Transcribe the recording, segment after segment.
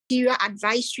Ministerial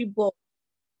Advisory Board,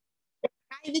 the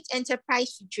Private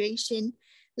Enterprise Federation,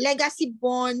 Legacy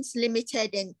Bonds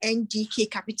Limited, and NGK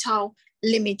Capital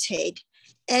Limited.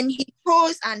 And he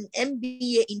holds an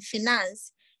MBA in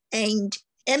Finance and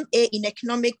MA in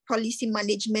Economic Policy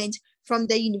Management from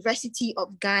the University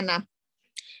of Ghana.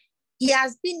 He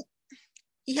has been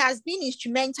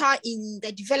instrumental in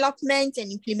the development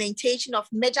and implementation of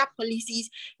major policies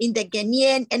in the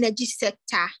Ghanaian energy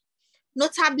sector,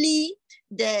 notably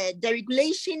the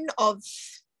regulation of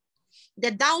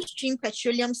the downstream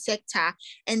petroleum sector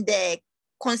and the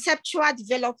conceptual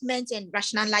development and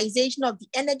rationalization of the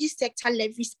Energy Sector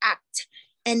Levies Act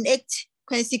and its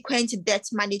consequent debt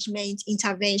management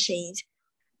interventions.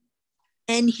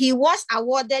 And he was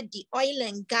awarded the Oil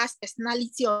and Gas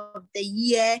Personality of the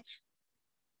Year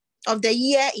in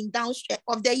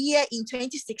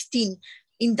 2016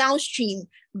 in downstream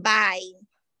by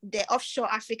the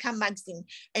Offshore Africa magazine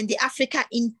and the Africa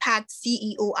Impact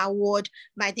CEO Award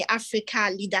by the Africa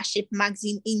Leadership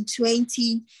magazine in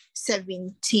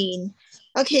 2017.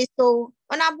 Okay, so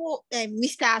Honorable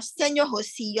Mr. Senyo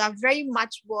Hosi, you are very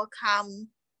much welcome.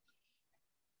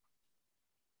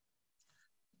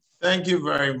 Thank you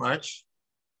very much.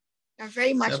 You're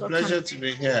very much welcome. It's a pleasure to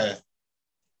be here.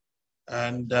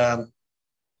 And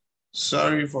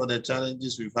sorry for the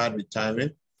challenges we've had with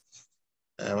timing.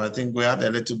 I think we had a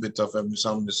little bit of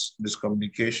some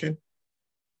miscommunication.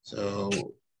 So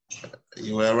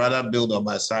you were rather billed on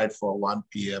my side for 1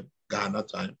 p.m. Ghana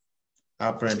time.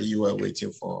 Apparently you were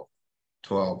waiting for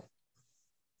 12.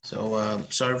 So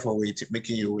sorry for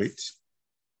making you wait.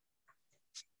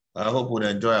 I hope we'll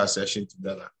enjoy our session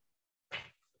together.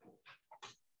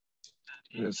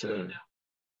 Yes, sir.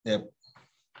 Yep.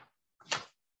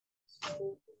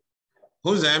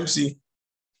 Who's the MC?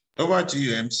 Over to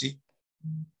you, MC.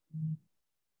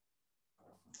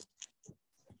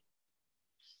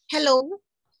 Hello.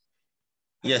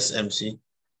 Yes, MC.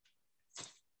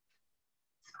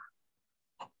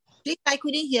 Please, I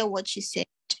couldn't hear what she said.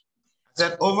 I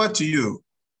said over to you.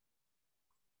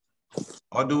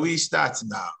 Or do we start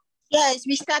now? Yes,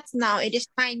 we start now. It is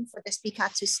time for the speaker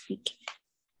to speak.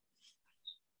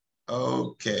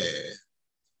 Okay.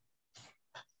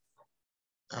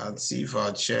 I'll see if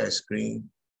I'll share a screen.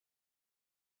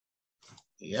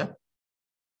 Yeah.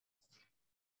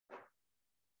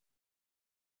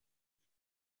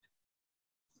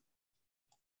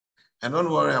 And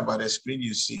don't worry about the screen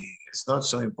you see. It's not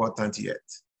so important yet.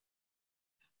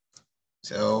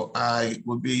 So I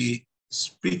will be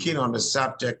speaking on the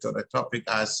subject or the topic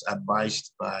as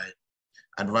advised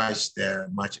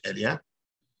much earlier.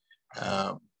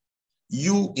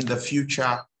 You in the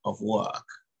future of work.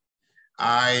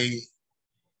 I'm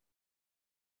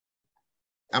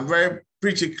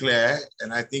pretty clear,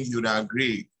 and I think you'd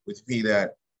agree with me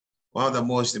that one of the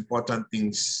most important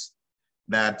things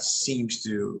that seems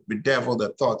to bedevil the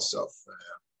thoughts of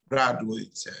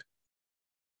graduates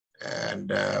and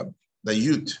the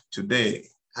youth today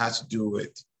has to do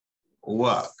with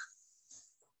work,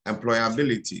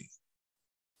 employability,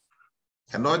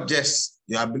 and not just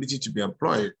your ability to be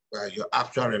employed, but your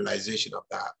actual realization of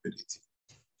that ability.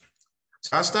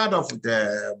 So I'll start off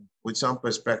with some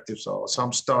perspectives or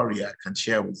some story I can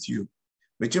share with you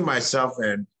between myself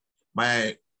and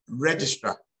my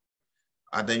registrar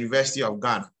at the University of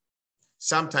Ghana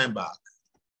some time back.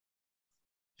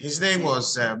 His name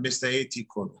was Mr. A.T.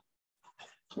 Kono.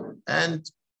 And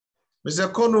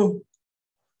Mr. Kono,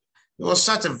 he was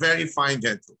such a very fine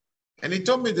gentleman. And he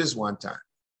told me this one time,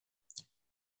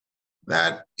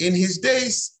 that in his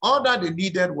days, all that they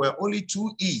needed were only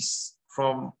 2 E's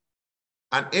from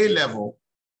an A-level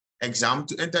exam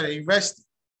to enter the university.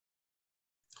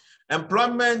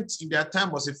 Employment in their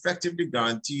time was effectively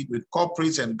guaranteed with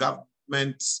corporates and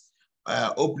government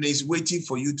openings waiting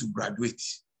for you to graduate.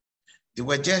 They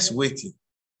were just waiting.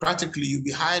 Practically, you'll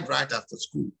be hired right after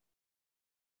school.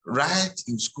 Right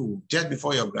in school, just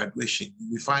before your graduation,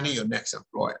 you'll be finding your next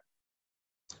employer.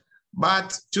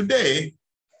 But today,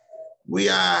 we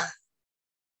are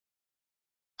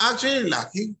actually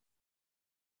lucky,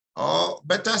 or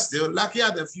better still, lucky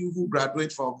are the few who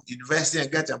graduate from university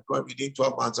and get employed within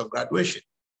 12 months of graduation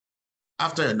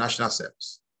after your national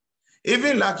service.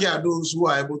 Even lucky are those who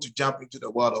are able to jump into the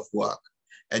world of work,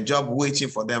 a job waiting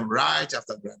for them right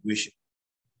after graduation.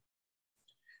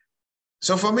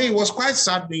 So for me, it was quite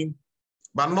saddening,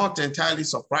 but not entirely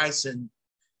surprising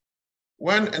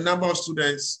when a number of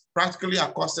students practically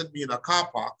accosted me in a car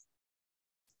park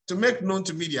to make known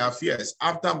to me their fears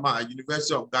after my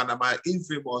University of Ghana, my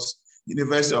infamous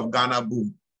University of Ghana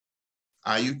boom.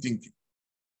 Are you thinking?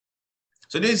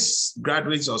 So these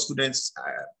graduates or students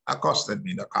accosted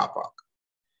me in the car park.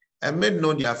 and made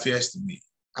known their fears to me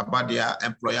about their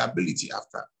employability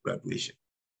after graduation.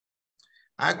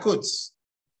 I quote,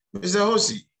 Mr.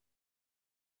 Hosi,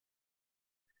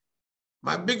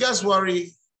 my biggest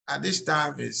worry at this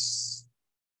time is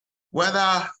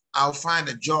whether I'll find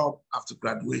a job after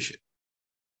graduation.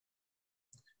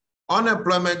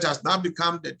 Unemployment has now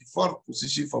become the default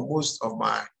position for most of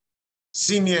my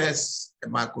seniors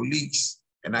and my colleagues,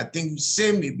 and I think the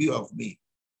same may be of me.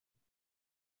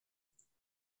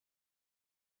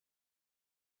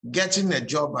 Getting a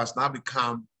job has now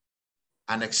become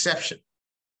an exception.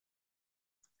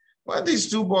 When these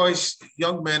two boys,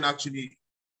 young men, actually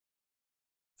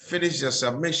finished their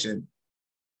submission,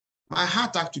 my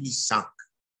heart actually sank,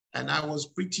 and I was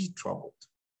pretty troubled.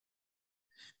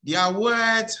 Their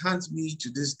words haunt me to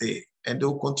this day, and they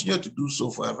will continue to do so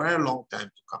for a very long time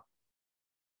to come.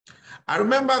 I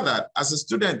remember that as a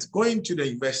student going to the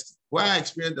university, where I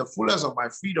experienced the fullness of my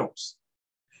freedoms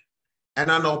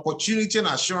and an opportunity and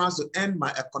assurance to end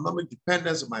my economic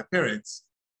dependence on my parents,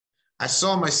 I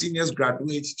saw my seniors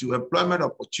graduate to employment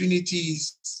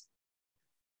opportunities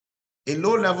in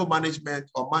low-level management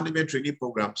or management training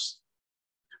programs.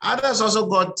 Others also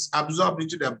got absorbed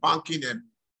into the banking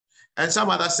and some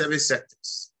other service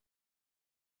sectors.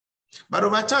 But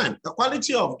over time, the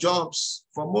quality of jobs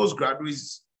for most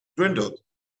graduates dwindled.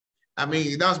 I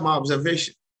mean, that's my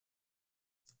observation.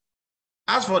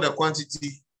 As for the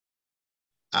quantity,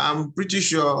 I'm pretty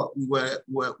sure we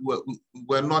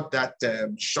were not that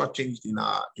shortchanged in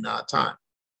our time.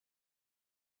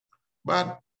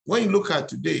 But when you look at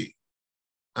today,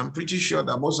 I'm pretty sure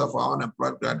that most of our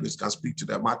unemployed graduates can speak to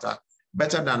the matter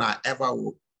better than I ever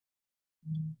would.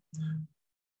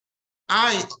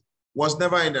 I was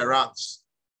never in the ranks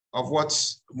of what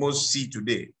most see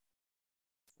today,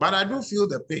 but I do feel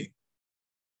the pain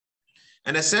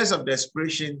and a sense of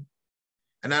desperation,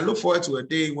 and I look forward to a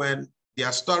day when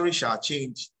their story shall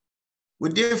change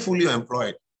with they fully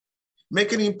employed,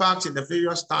 making impact in the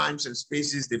various times and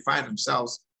spaces they find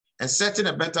themselves and setting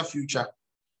a better future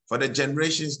for the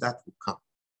generations that will come.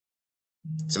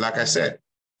 So like I said,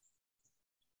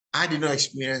 I did not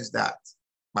experience that,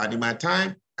 but in my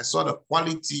time, I saw the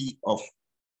quality of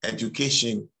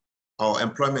education or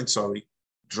employment,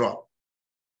 drop.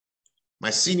 My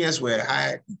seniors were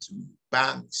hired into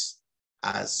banks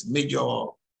as major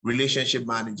relationship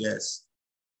managers.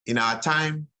 In our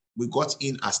time, we got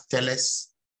in as tellers,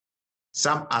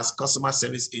 some as customer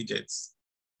service agents.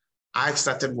 I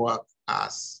started work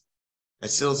as a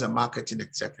sales and marketing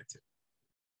executive.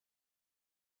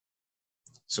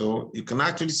 So you can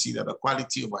actually see that the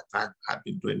quality over time had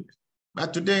been dwindling.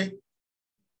 But today,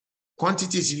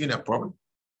 quantity is even a problem.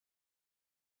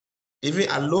 Even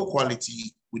at low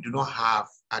quality, we do not have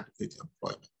adequate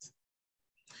employment.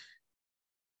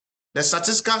 The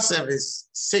Statistical Service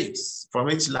says from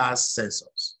its last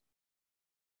census,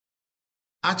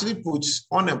 actually puts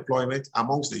unemployment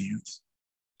amongst the youth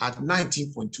at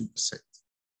 19.2%.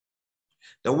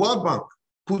 The World Bank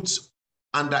puts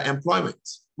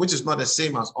underemployment, which is not the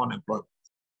same as unemployment,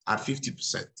 at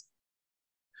 50%.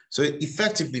 So it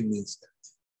effectively means that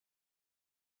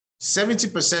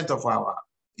 70% of our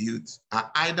youth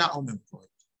are either unemployed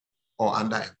or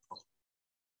underemployed.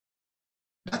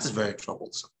 That is very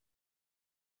troublesome.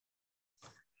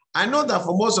 I know that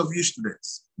for most of you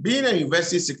students, being at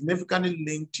university is significantly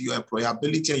linked to your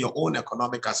employability and your own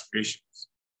economic aspirations,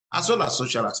 as well as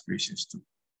social aspirations too.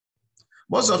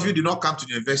 Most of you do not come to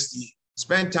the university,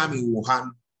 spend time in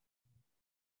Wuhan,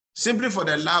 simply for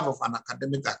the love of an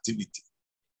academic activity,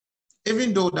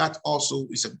 even though that also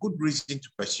is a good reason to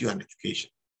pursue an education.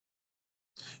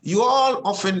 You all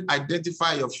often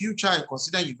identify your future and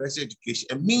consider university education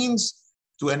a means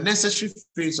to a necessary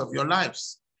phase of your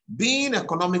lives, being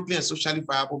economically and socially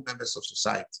viable members of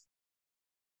society.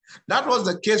 That was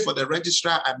the case for the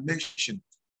registrar I mentioned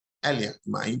earlier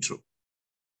in my intro,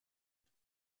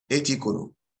 A.T.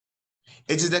 Kono.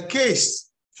 It is the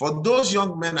case for those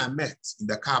young men I met in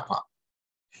the car park,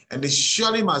 and it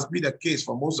surely must be the case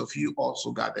for most of you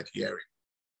also gathered here.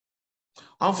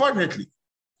 Unfortunately,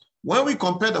 when we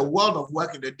compare the world of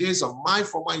work in the days of my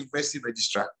former university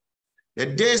registrar, the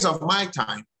days of my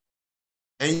time,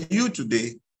 and you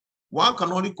today, one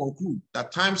can only conclude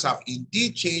that times have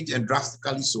indeed changed, and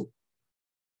drastically so.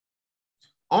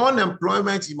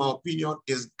 Unemployment, in my opinion,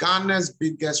 is Ghana's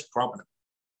biggest problem.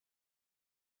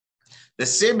 The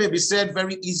same may be said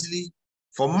very easily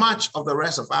for much of the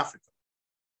rest of Africa.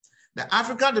 The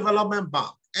African Development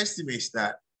Bank estimates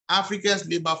that Africa's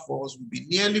labor force will be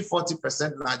nearly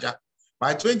 40% larger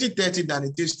by 2030 than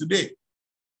it is today.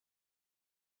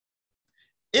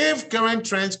 If current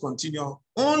trends continue,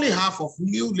 only half of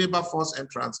new labor force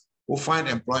entrants will find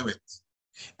employment.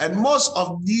 And most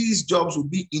of these jobs will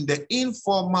be in the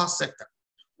informal sector,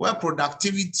 where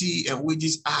productivity and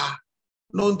wages are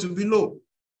known to be low.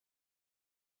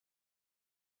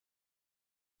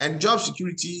 And job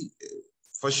security,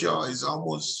 for sure, is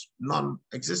almost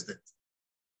non-existent.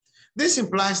 This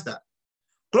implies that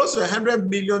close to 100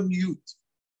 million youth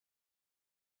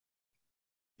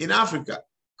in Africa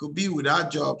could be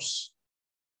without jobs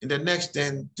in the next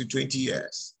 10 to 20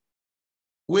 years.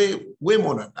 Way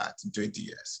more than that in 20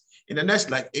 years. In the next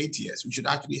like 8 years, we should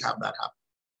actually have that happen.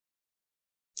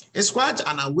 It's quite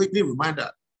an awakening reminder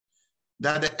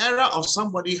that the era of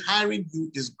somebody hiring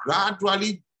you is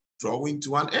gradually drawing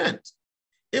to an end,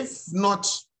 if not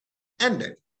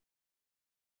ended.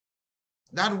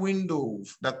 That window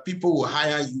that people will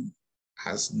hire you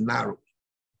has narrowed.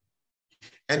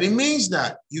 And it means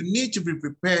that you need to be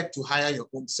prepared to hire your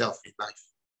own self in life.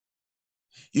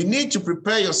 You need to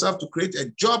prepare yourself to create a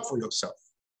job for yourself.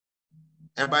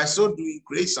 And by so doing,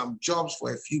 create some jobs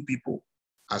for a few people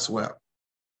as well.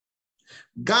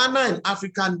 Ghana and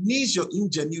Africa needs your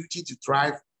ingenuity to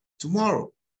thrive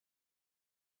tomorrow.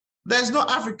 There's no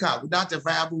Africa without a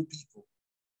viable people.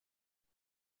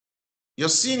 Your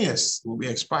seniors will be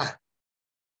expired.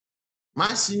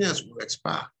 My seniors will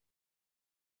expire.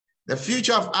 The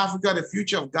future of Africa, the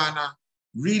future of Ghana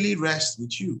really rests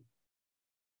with you.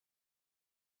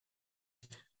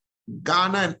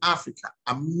 Ghana and Africa,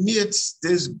 amidst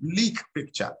this bleak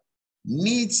picture,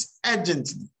 needs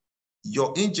urgently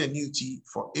your ingenuity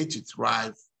for it to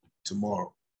thrive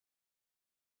tomorrow.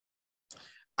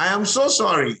 I am so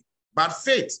sorry, but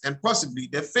fate and possibly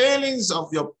the failings of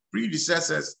your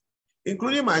predecessors,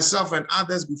 including myself and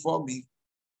others before me,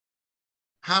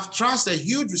 have thrust a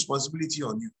huge responsibility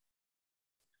on you.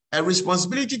 A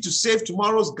responsibility to save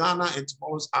tomorrow's Ghana and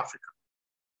tomorrow's Africa.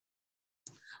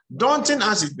 Daunting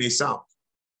as it may sound,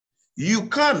 you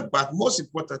can, but most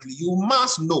importantly, you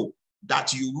must know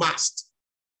that you must.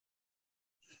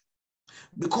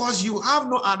 Because you have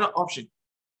no other option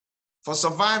for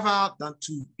survival than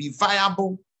to be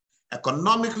viable,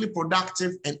 economically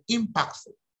productive, and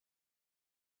impactful.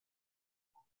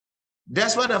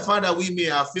 Despite the fact that we may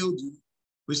have failed you,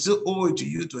 we still owe it to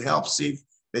you to help save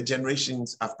the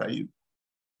generations after you.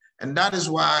 And that is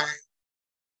why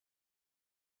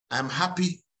I'm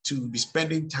happy to be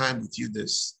spending time with you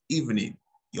this evening,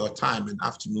 your time, and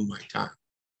afternoon, my time.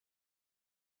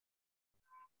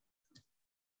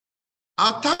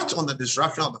 I'll touch on the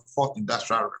disruption of the fourth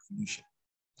industrial revolution,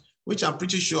 which I'm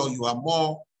pretty sure you are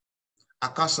more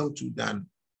accustomed to than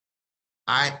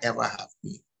I ever have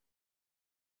been.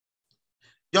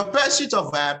 Your pursuit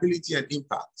of viability and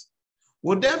impact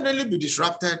will definitely be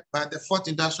disrupted by the fourth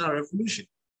industrial revolution,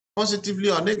 positively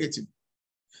or negatively,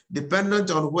 dependent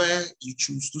on where you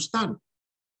choose to stand.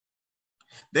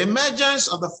 The emergence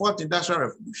of the fourth industrial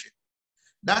revolution,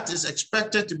 that is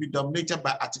expected to be dominated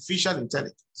by artificial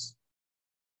intelligence,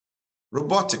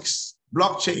 robotics,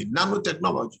 blockchain,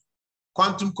 nanotechnology,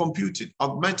 quantum computing,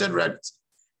 augmented reality,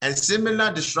 and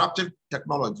similar disruptive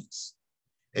technologies,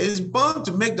 is bound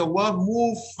to make the world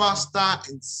move faster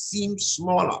and seem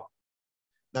smaller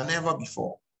than ever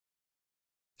before.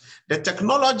 The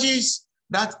technologies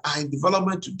that are in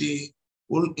development today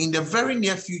will, in the very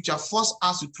near future, force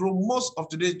us to throw most of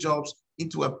today's jobs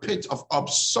into a pit of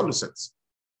obsolescence.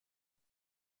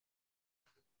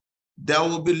 There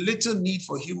will be little need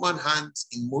for human hands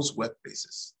in most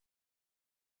workplaces.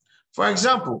 For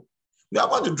example, we are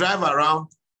going to drive around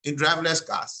in driverless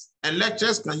cars, and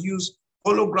lecturers can use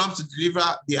holograms to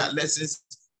deliver their lessons,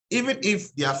 even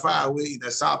if they are far away in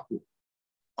the South Pole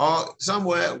or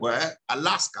somewhere where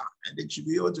Alaska, and they should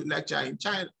be able to lecture in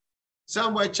China,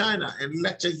 somewhere China, and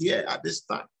lecture here at this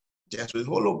time, just with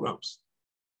holograms.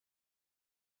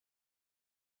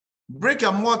 Brick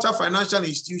and mortar financial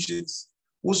institutions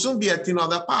will soon be a thing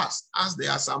of the past, as there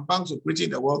are some banks operating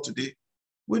in the world today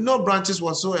with no branches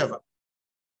whatsoever.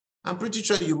 I'm pretty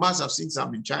sure you must have seen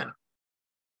some in China.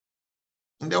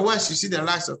 In the West, you see the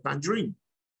likes of Tangerine,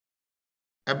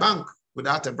 a bank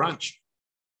without a branch.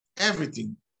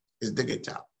 Everything is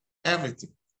digital.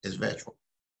 Everything is virtual.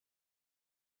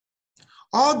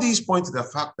 All these point to the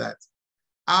fact that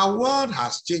our world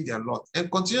has changed a lot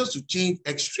and continues to change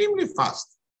extremely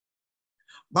fast.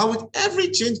 But with every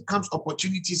change comes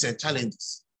opportunities and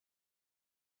challenges.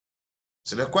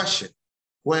 So the question,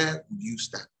 where would you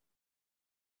stand?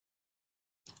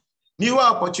 Newer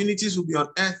opportunities will be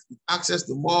unearthed with access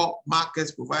to more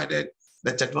markets, provided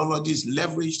the technology is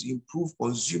leveraged to improve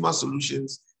consumer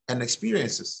solutions and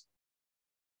experiences.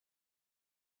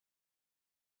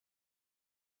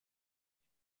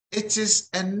 It is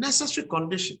a necessary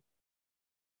condition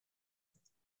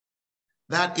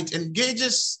that it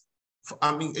engages,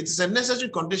 it is a necessary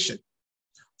condition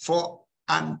for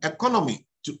an economy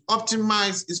to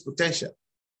optimize its potential,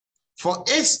 for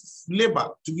its labor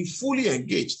to be fully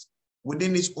engaged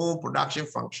within its own production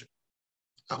function.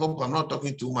 I hope I'm not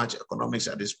talking too much economics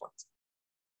at this point.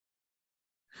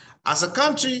 As a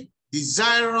country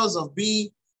desirous of being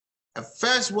a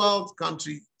first world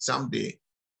country someday,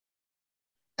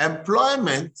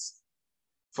 employment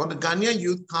for the Ghanaian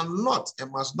youth cannot and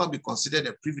must not be considered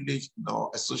a privilege nor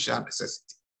a social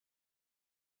necessity.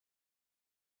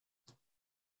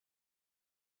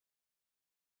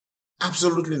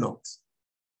 Absolutely not.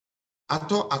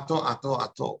 At all, at all, at all,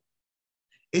 at all.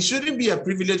 It shouldn't be a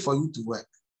privilege for you to work.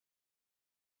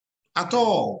 At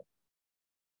all.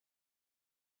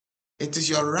 It is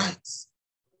your right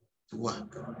to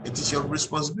work. It is your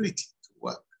responsibility to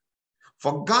work.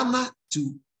 For Ghana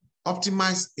to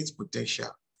optimize its potential,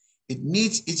 it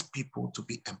needs its people to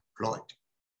be employed.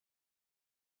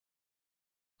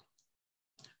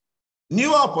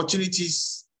 New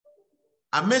opportunities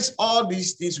amidst all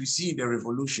these things we see in the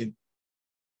revolution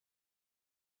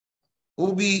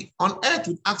will be unearthed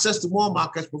with access to more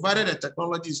markets, provided the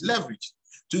technology is leveraged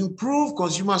to improve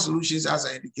consumer solutions, as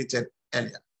I indicated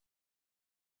earlier.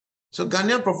 So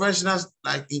Ghanaian professionals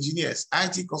like engineers,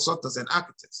 IT consultants, and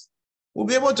architects will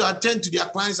be able to attend to their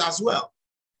clients as well,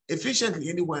 efficiently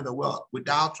anywhere in the world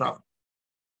without travel.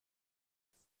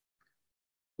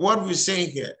 What we're saying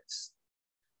here is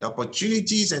the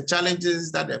opportunities and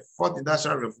challenges that the fourth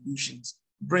industrial revolutions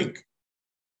bring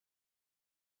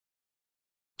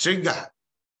trigger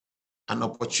an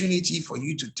opportunity for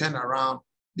you to turn around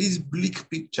this bleak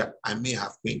picture I may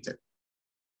have painted.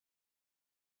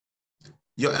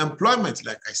 Your employment,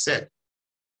 like I said,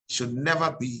 should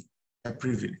never be a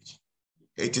privilege.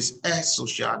 It is a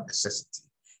social necessity.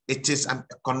 It is an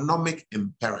economic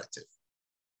imperative.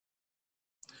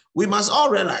 We must all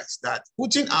realize that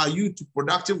putting our youth to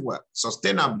productive work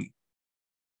sustainably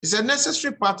is a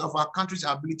necessary part of our country's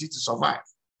ability to survive,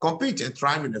 compete, and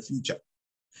thrive in the future.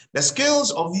 The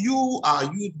skills of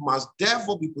our youth, must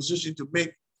therefore be positioned to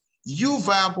make you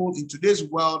viable in today's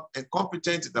world and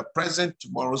competent in the present,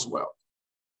 tomorrow's world.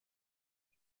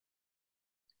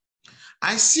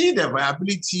 I see the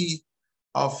viability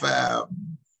of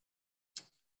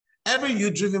every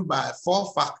youth driven by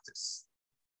 4 factors.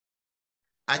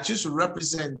 I choose to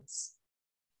represent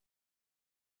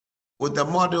with the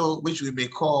model which we may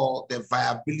call the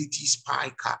viability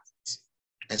spy card,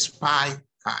 a spy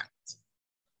card.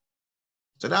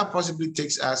 So that possibly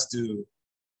takes us to,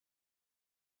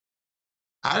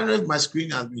 I don't know if my screen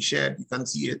has been shared, you can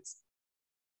see it.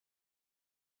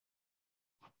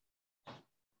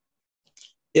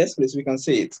 Yes, please, we can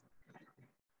see it.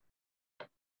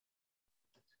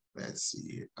 Let's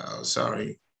see. Oh,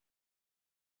 sorry.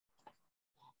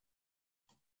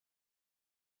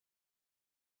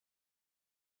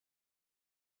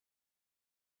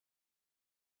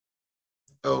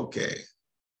 Okay.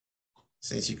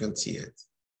 Since you can see it.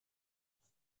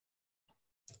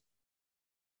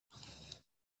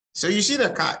 So you see the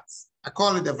cards. I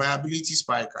call it the viability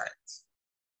spy card.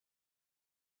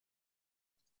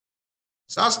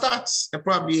 So I'll start and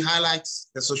probably highlight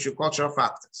the sociocultural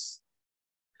factors,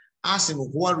 asking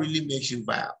what really makes you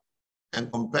viable and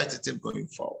competitive going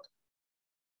forward.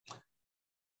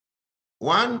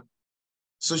 1,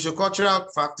 sociocultural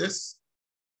factors.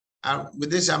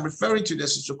 With this, I'm referring to the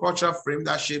sociocultural frame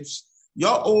that shapes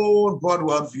your own broad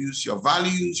worldviews, your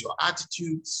values, your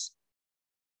attitudes.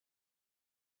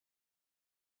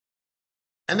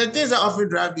 And the things that often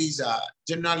drive these are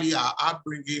generally our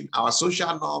upbringing, our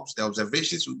social norms, the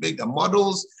observations we make, the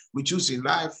models we choose in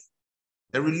life,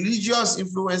 the religious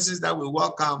influences that we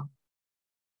welcome.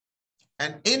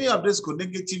 And any of this could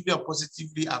negatively or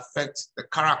positively affect the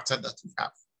character that we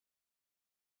have.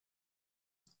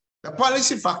 The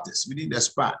policy factors within the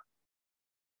span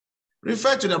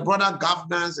refer to the broader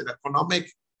governance and economic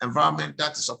environment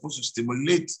that is supposed to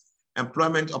stimulate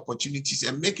employment opportunities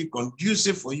and make it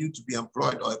conducive for you to be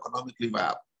employed or economically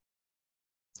viable.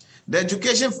 The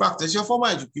education factors, your formal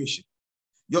education,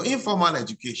 your informal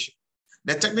education,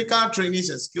 the technical trainings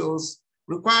and skills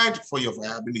required for your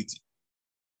viability.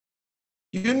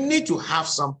 You need to have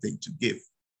something to give.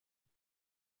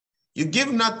 You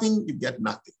give nothing, you get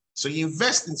nothing. So you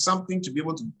invest in something to be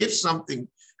able to give something,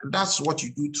 and that's what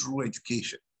you do through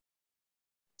education.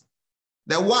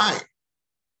 The why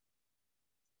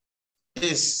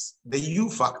is the you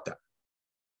factor.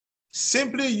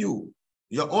 Simply you,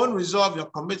 your own resolve, your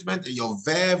commitment, and your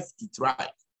verve to thrive.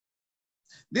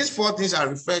 These 4 things are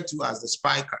referred to as the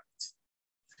spy cards.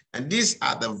 And these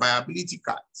are the viability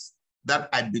cards that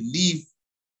I believe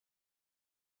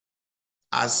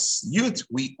as youth,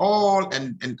 we all,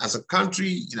 and as a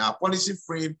country, in our policy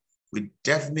frame, we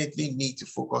definitely need to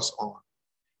focus on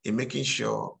in making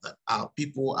sure that our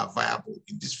people are viable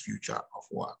in this future of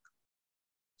work.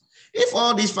 If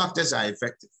all these factors are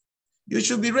effective, you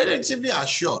should be relatively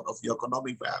assured of your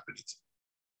economic viability.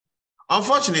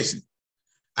 Unfortunately,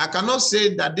 I cannot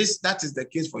say that that is the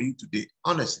case for you today.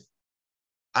 Honestly,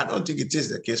 I don't think it is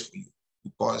the case for you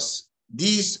because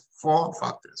these 4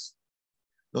 factors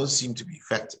don't seem to be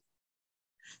effective.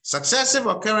 Successive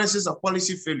occurrences of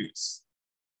policy failures,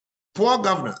 poor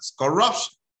governance,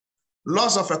 corruption,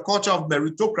 loss of a culture of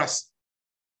meritocracy,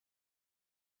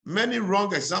 many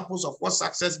wrong examples of what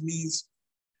success means,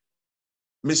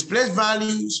 misplaced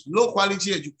values, low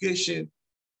quality education,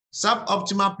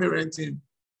 suboptimal parenting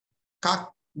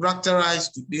characterize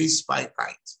today's spy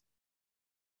kite.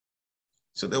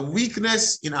 So the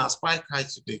weakness in our spy kite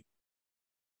today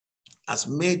has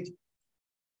made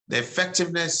the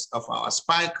effectiveness of our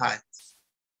spy kite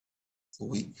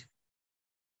weak.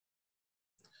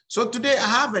 So today I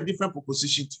have a different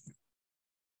proposition to you.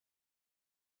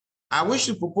 I wish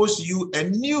to propose to you a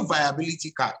new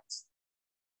viability kite.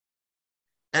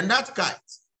 And that kite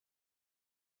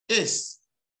is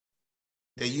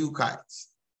the U kite,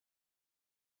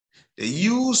 the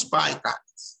U spy kite.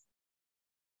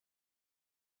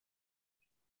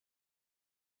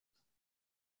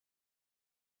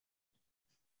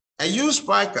 A U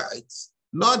spy kite,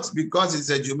 not because it's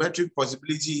a geometric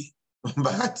possibility,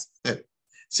 but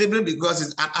simply because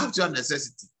it's an actual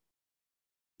necessity.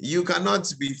 You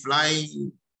cannot be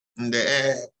flying in the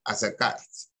air as a kite,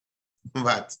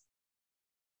 but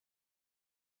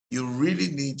you really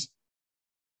need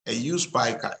a U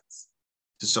spy kite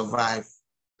to survive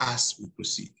as we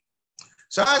proceed.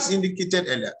 So as indicated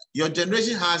earlier, your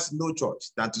generation has no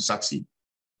choice than to succeed.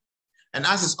 And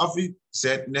as is often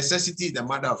said, necessity is the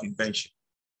mother of invention.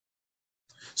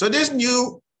 So this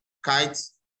new kite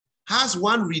has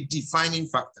one redefining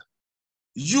factor.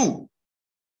 You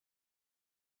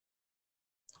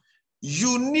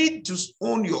need to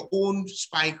own your own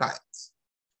spy kite.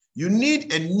 You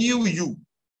need a new you,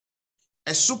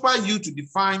 a super you to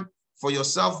define for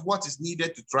yourself what is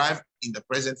needed to thrive in the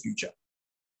present future.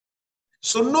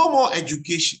 So no more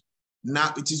education.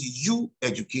 Now it is you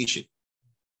education.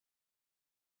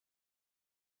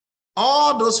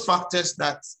 All those factors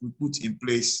that we put in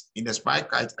place in the spy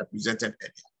kite I presented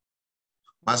earlier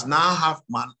must now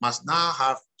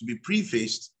have to be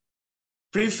prefixed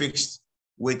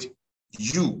with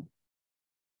you.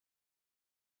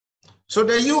 So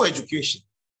the you education,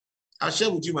 I'll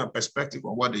share with you my perspective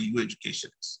on what the you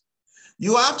education is.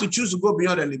 You have to choose to go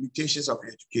beyond the limitations of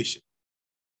your education.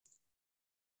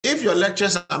 If your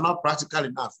lectures are not practical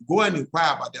enough, go and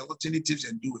inquire about the alternatives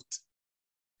and do it.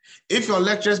 If your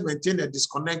lectures maintain a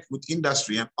disconnect with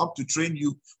industry and opt to train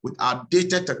you with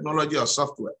outdated technology or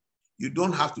software, you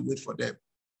don't have to wait for them.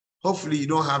 Hopefully you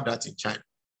don't have that in China.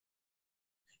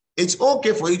 It's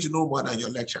okay for you to know more than your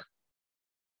lecture.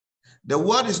 The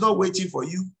world is not waiting for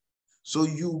you, so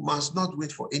you must not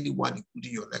wait for anyone,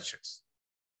 including your lectures.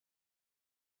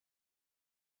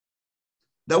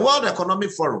 The World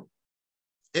Economic Forum,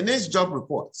 in its job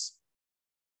reports,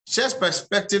 shares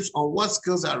perspectives on what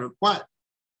skills are required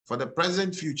for the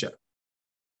present future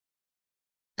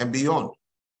and beyond.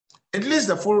 It lists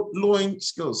the following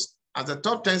skills as the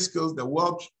top 10 skills the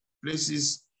world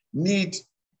places need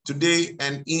today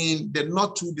and in the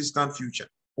not too distant future.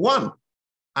 1,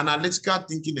 analytical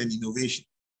thinking and innovation.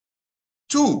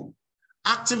 2,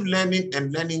 active learning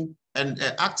and learning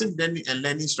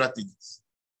strategies.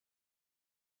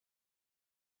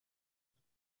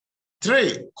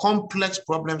 3, complex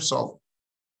problem solving.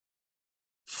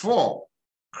 4,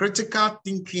 critical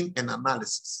thinking and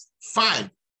analysis. 5,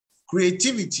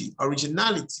 creativity,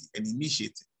 originality, and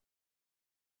initiative.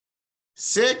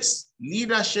 6,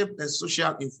 leadership and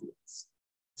social influence.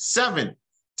 7,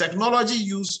 technology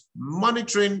use,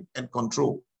 monitoring, and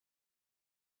control.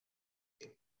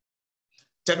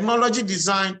 Technology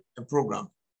design and program.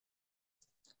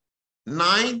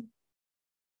 9,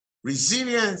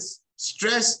 resilience,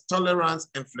 stress tolerance,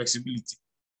 and flexibility.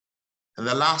 And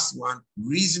the last one,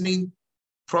 reasoning,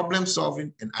 problem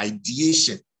solving, and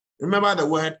ideation. Remember the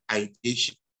word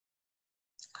ideation.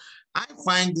 I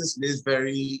find this list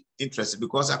very interesting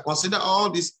because I consider all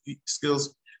these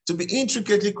skills to be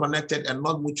intricately connected and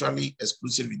not mutually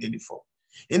exclusive in any form.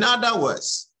 In other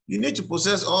words, you need to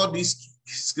possess all these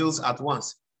skills at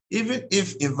once, even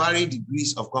if in varying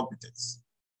degrees of competence.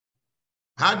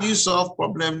 How do you solve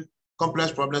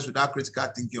complex problems without critical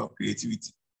thinking or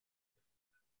creativity?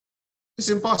 It's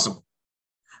impossible.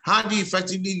 How do you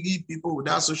effectively lead people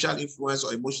without social influence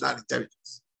or emotional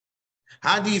intelligence?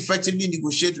 How do you effectively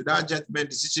negotiate without judgment,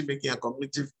 decision-making, and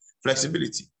cognitive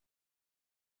flexibility?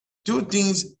 Two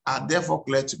things are therefore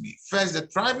clear to me. First, the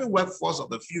thriving workforce of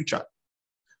the future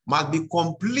must be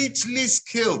completely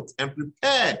skilled and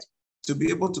prepared to be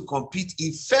able to compete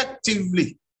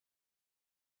effectively.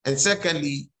 And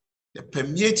secondly, the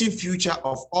permeating future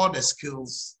of all the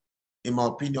skills, in my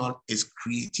opinion, is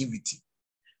creativity.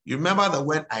 You remember the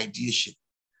word ideation.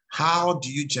 How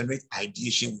do you generate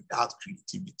ideation without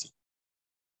creativity?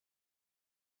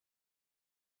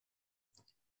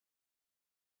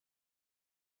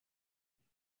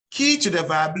 Key to the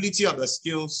viability of the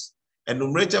skills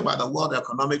enumerated by the World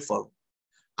Economic Forum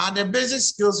are the basic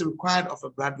skills required of a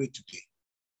graduate today.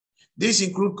 These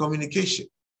include communication,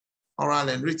 oral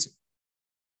and written,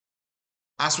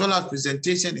 as well as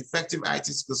presentation, effective IT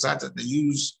skills such as the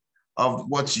use of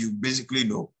what you basically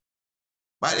know.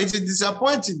 But it is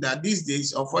disappointing that these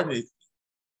days, unfortunately,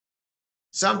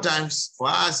 sometimes for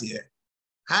us here,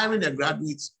 hiring a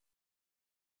graduate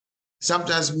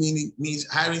sometimes means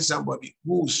hiring somebody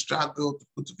who will struggle to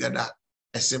put together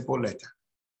a simple letter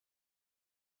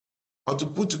or to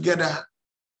put together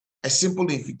a simple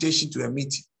invitation to a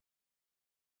meeting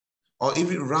or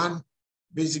even run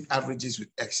basic averages with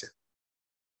Excel.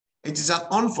 It is an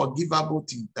unforgivable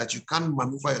thing that you can't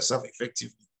maneuver yourself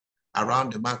effectively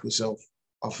around the Microsoft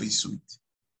Office suite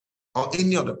or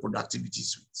any of the productivity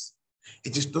suites.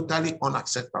 It is totally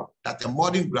unacceptable that a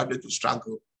modern graduate will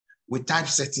struggle with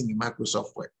typesetting in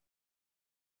Microsoft Word.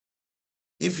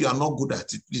 If you are not good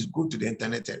at it, please go to the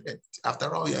internet and learn it.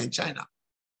 After all, you're in China.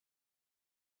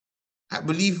 I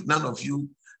believe none of you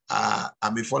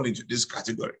may fall into this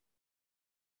category.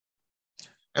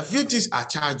 A few things are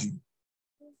charging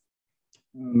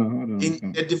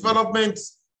in the development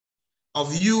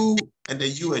of you and the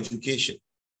U education.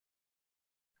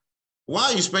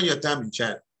 While you spend your time in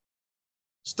China,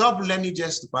 stop learning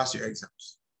just to pass your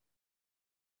exams.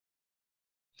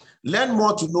 Learn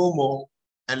more to know more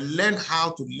and learn how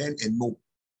to learn and know.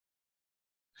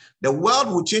 The world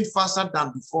will change faster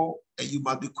than before and you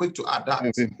must be quick to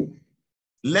adapt. Okay.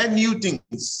 Learn new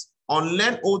things,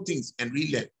 unlearn old things and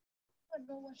relearn.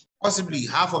 Possibly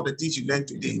half of the things you learn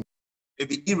today may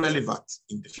be irrelevant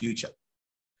in the future.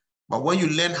 But when you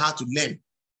learn how to learn,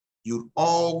 you'll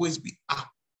always be up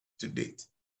to date.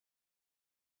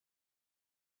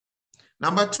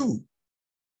 Number two,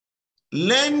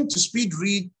 learn to speed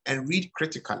read and read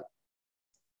critically.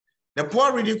 The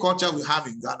poor reading culture we have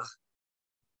in Ghana,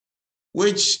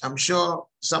 which I'm sure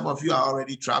some of you are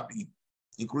already trapped in,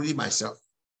 including myself,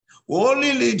 will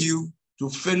only lead you to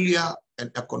failure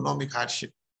and economic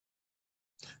hardship.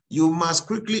 You must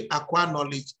quickly acquire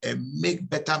knowledge and make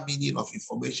better meaning of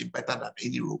information better than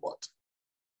any robot.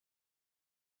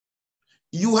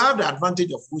 You have the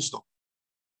advantage of wisdom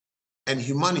and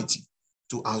humanity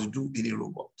to outdo any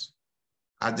robot.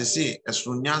 As they say,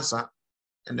 Esro Nyansa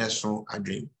and Esro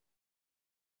Adrein.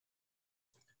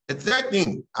 The third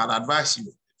thing I'd advise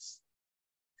you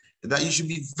is that you should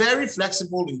be very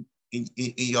flexible in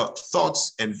your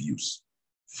thoughts and views.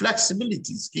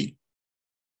 Flexibility is key.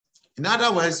 In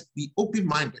other words, be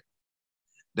open-minded.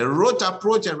 The rote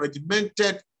approach and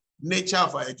regimented nature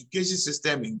of our education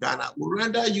system in Ghana will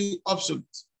render you obsolete.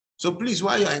 So please,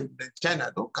 while you're in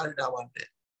China, don't carry that one there.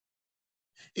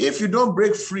 If you don't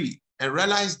break free and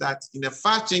realize that in a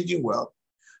fast-changing world,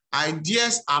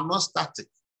 ideas are not static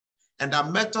and our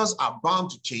methods are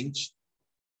bound to change,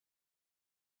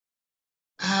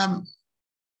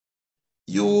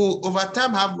 you over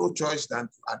time have no choice than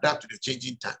to adapt to the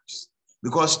changing times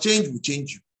because change will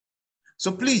change you.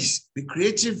 So please be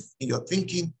creative in your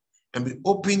thinking and be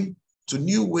open to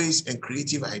new ways and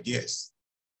creative ideas.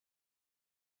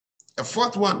 A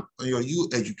fourth one on your U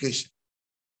education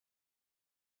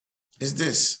is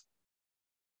this: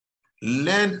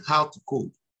 learn how to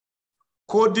code.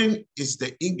 Coding is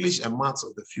the English and maths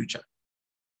of the future.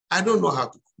 I don't know how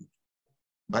to code,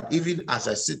 but even as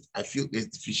I sit, I feel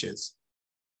its deficiency.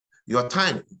 Your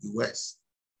time will be worse.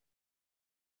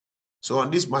 So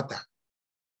on this matter,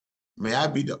 may I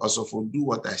be the Osofo, do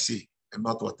what I say and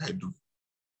not what I do.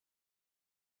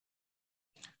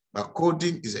 But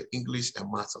coding is the English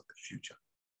and maths of the future.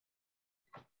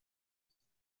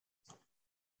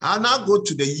 I'll now go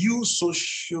to the U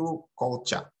social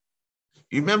culture.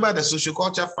 Remember the social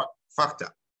culture factor.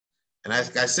 And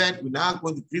as I said, we're now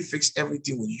going to prefix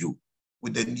everything with U,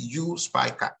 with the U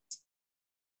spy card.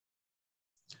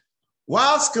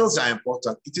 While skills are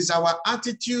important, it is our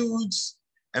attitudes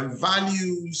and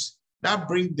values that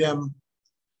bring them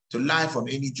to life on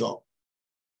any job.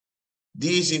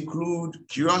 These include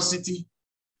curiosity,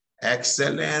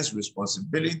 excellence,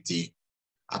 responsibility,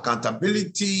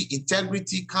 accountability,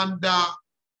 integrity, candor,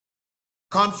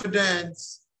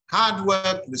 confidence, hard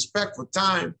work, respect for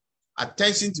time,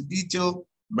 attention to detail,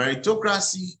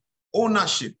 meritocracy,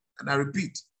 ownership, and I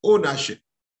repeat, ownership.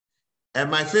 And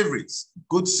my favorites,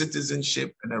 good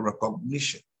citizenship and a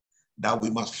recognition that we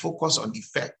must focus on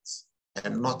effects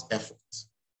and not effort.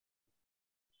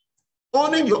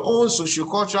 Owning your own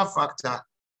sociocultural factor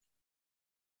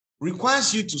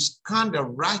requires you to scan the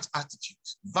right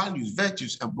attitudes, values,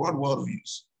 virtues, and broad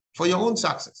worldviews for your own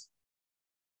success.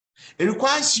 It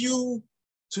requires you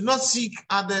to not seek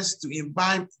others to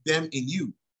imbibe them in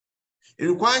you. It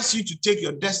requires you to take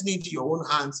your destiny into your own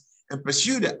hands and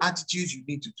pursue the attitudes you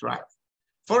need to thrive.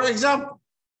 For example,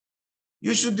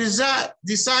 you should decide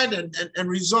and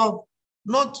resolve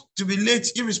not to be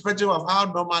late, irrespective of how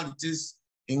normal it is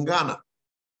in Ghana.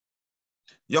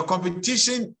 Your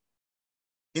competition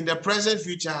in the present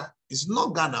future is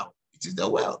not Ghana, it is the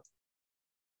world.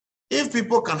 If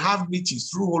people can have meetings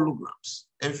through holograms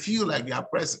and feel like they are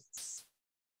present,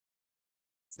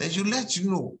 then you let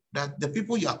you know that the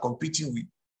people you are competing with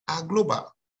are global.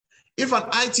 If an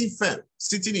IT firm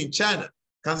sitting in China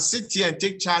can sit here and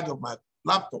take charge of my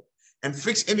laptop and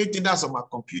fix anything that's on my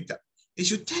computer, it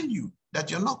should tell you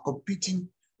that you're not competing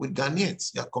with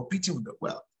Ghanaians, you're competing with the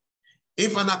world.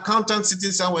 If an accountant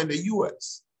sitting somewhere in the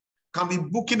US can be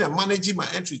booking and managing my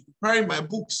entries, preparing my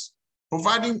books,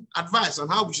 providing advice on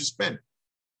how we should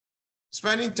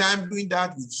spending time doing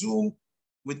that with Zoom,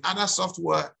 with other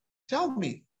software, tell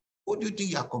me, who do you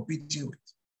think you are competing with?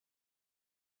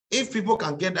 If people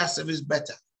can get that service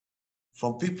better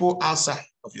from people outside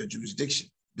of your jurisdiction,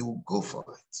 they will go for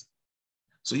it.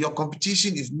 So your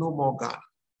competition is no more Ghana.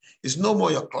 It's no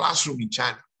more your classroom in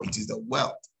China. It is the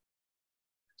world.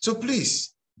 So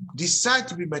please decide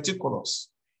to be meticulous,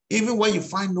 even when you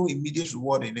find no immediate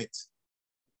reward in it.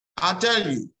 I'll tell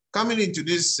you, coming into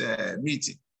this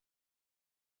meeting,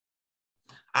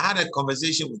 I had a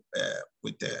conversation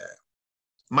with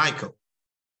Michael,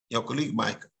 your colleague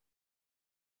Michael.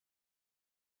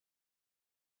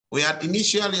 We had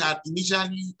initially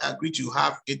agreed to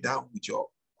have it down with your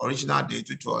original date,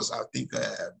 which was, I think,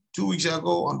 2 weeks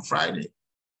ago on Friday.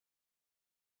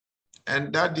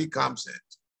 And that day comes and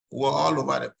we were all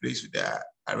over the place with the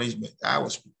arrangement. I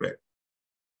was prepared.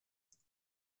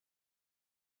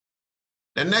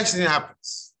 The next thing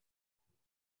happens.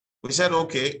 We said,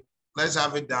 okay, let's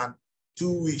have it done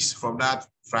 2 weeks from that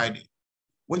Friday,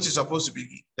 which is supposed to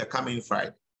be the coming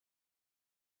Friday.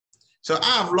 So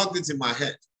I have locked it in my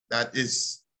head that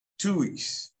is 2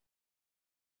 weeks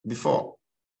before.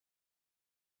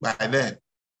 By then,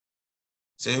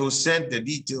 so he will send the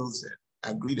details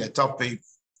and agree the topic,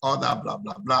 all that blah,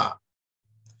 blah, blah.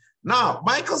 Now,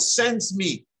 Michael sends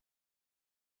me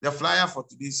the flyer for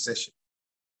today's session.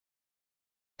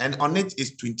 And on it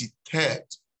is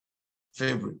 23rd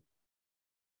February.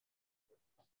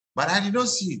 But I did not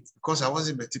see it because I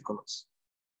wasn't meticulous.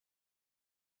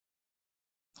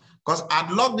 Because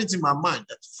I'd logged it in my mind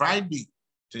that Friday,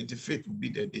 25th would be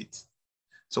the date.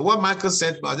 So what Michael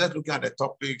said, I was just looking at the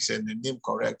topics and the name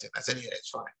correct, and I said, yeah, it's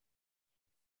fine.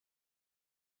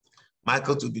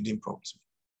 Michael too didn't promise me.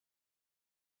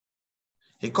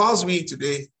 He calls me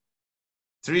today,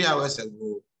 3 hours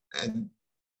ago, and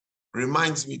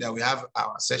reminds me that we have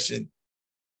our session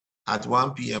at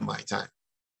 1 p.m. my time.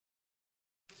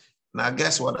 Now,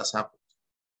 guess what has happened?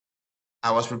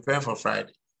 I was preparing for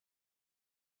Friday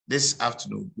this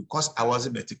afternoon because I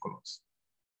wasn't meticulous.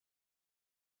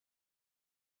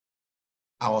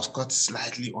 I was caught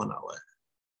slightly unaware.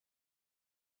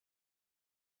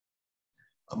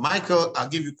 Michael, I'll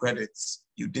give you credits.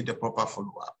 You did the proper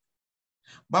follow-up.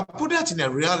 But put that in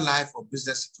a real life or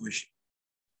business situation.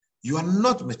 You are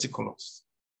not meticulous.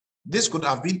 This could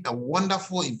have been a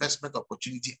wonderful investment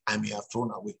opportunity I may have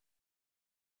thrown away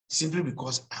simply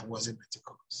because I wasn't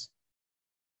meticulous.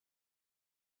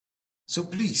 So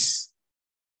please,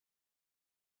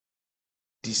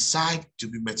 decide to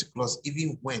be meticulous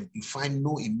even when you find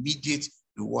no immediate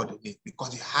reward in it,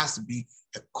 because it has to be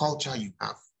a culture you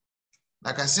have.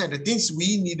 Like I said, the things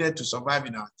we needed to survive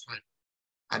in our time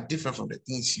are different from the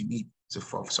things you need to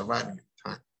survive in your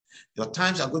time. Your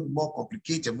times are going to be more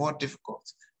complicated, more difficult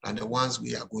than the ones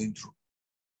we are going through.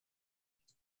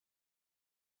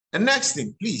 The next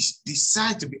thing, please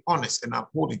decide to be honest and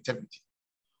uphold integrity,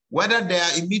 whether there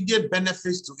are immediate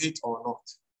benefits to it or not.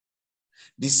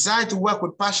 Decide to work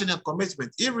with passion and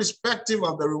commitment, irrespective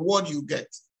of the reward you get.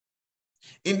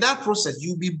 In that process,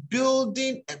 you'll be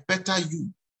building a better you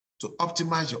to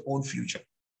optimize your own future.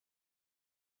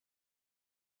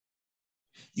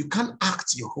 You can't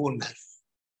act your whole life.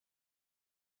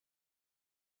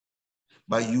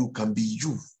 but you can be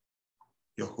you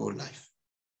your whole life.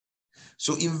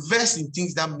 So invest in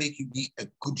things that make you be a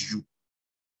good you.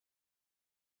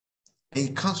 And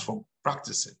it comes from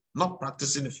practicing, not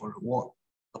practicing it for reward,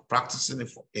 but practicing it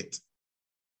for it.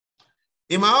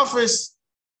 In my office,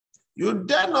 you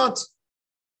dare not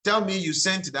tell me you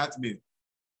sent that mail.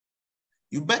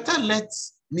 You better let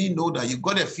me know that you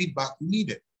got the feedback you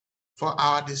needed for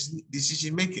our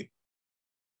decision making.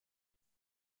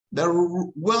 The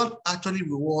world actually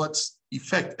rewards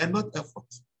effect and not effort.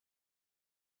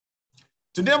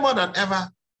 Today, more than ever,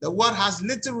 the world has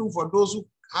little room for those who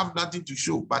have nothing to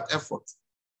show but effort.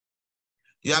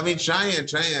 You have been trying and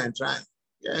trying and trying.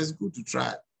 Yeah, it's good to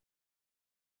try.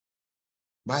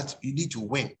 But you need to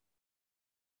win.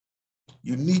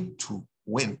 You need to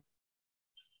win.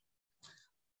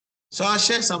 So I'll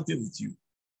share something with you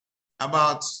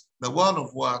about the world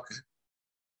of work,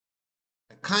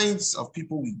 the kinds of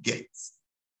people we get.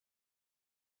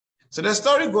 So the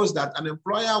story goes that an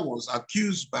employer was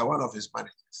accused by one of his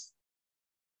managers.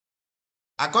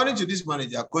 According to this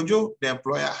manager, Kojo, the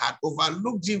employer, had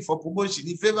overlooked him for promotion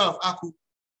in favor of Aku.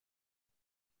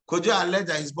 Kojo alleged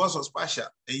that his boss was partial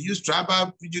and used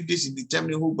tribal prejudice in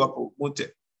determining who got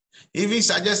promoted. He even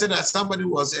suggested that somebody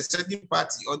was a certain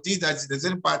party or did that in a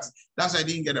certain party. That's why he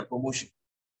didn't get a promotion.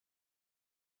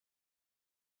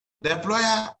 The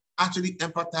employer actually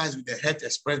empathized with the hate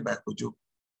expressed by Kojo,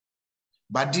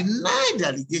 but denied the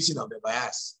allegation of the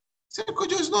bias. He said,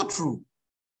 Kojo, it's not true.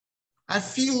 I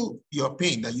feel your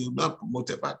pain that you're not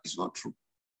promoted, but it's not true.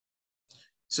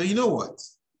 So you know what?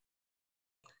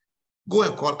 Go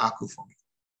and call Aku for me.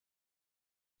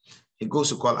 He goes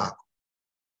to call Aku.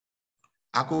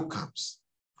 Aku comes.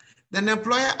 Then the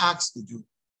employer asks Kojo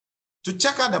to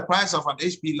check out the price of an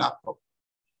HP laptop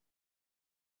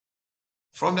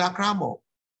from the Accra Mall.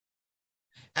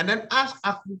 And then ask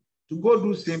Aku to go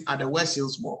do the same at the West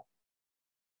Hills Mall.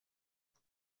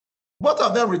 Both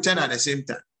of them returned at the same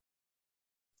time.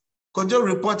 Kojo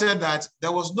reported that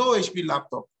there was no HP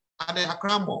laptop at the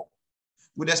Accra Mall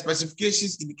with the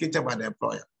specifications indicated by the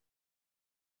employer.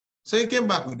 So he came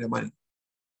back with the money.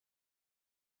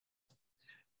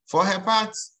 For her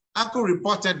part, Aku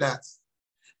reported that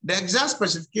the exact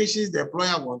specifications the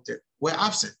employer wanted were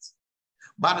absent,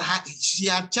 but she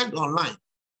had checked online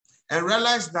and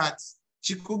realized that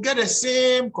she could get the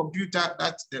same computer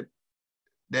that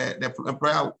the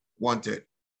employer wanted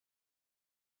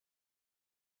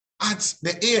at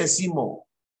the ANC Mall.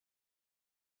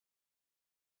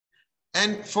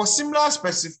 And for similar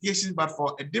specifications, but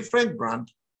for a different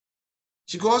brand,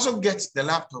 she could also get the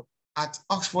laptop at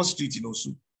Oxford Street in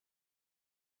Osu.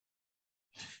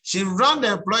 She ran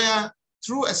the employer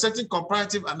through a certain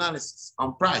comparative analysis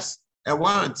on price and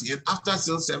warranty and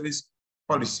after-sales service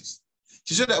policies.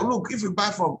 She said that, look, if you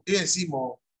buy from ANC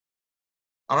Mall,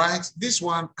 all right, this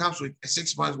one comes with a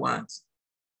 6-month warranty.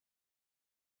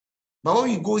 But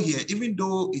when you go here, even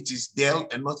though it is Dell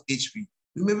and not HP,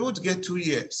 you may be able to get 2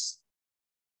 years.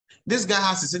 This guy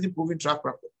has a certain proven track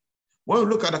record. When you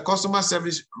look at the customer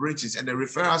service ratings and the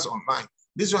referrals online,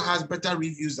 this one has better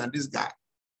reviews than this guy.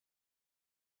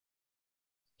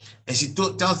 And she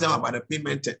tells them about the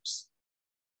payment terms.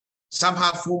 Some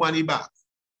have full money back.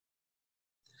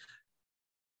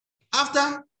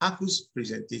 After Aku's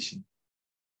presentation,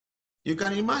 you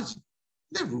can imagine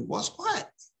the room was quiet.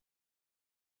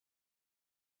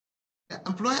 The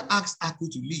employer asked Aku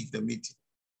to leave the meeting.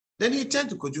 Then he turned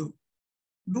to Kojo.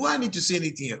 Do I need to say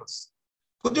anything else?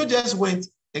 Kojo just went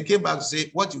and came back to say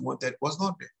what you wanted was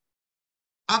not there.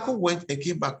 Aku went and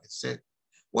came back and said,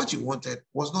 what you wanted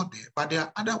was not there, but there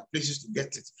are other places to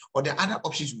get it, or there are other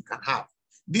options we can have.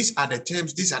 These are the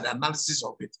terms, these are the analysis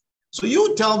of it. So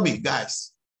you tell me,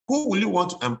 guys, who will you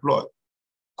want to employ,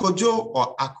 Kojo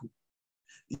or Aku?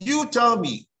 You tell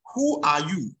me, who are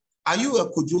you? Are you a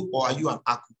Kojo or are you an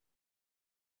Aku?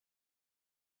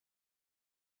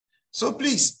 So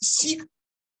please seek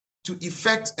to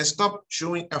effect and stop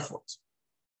showing effort.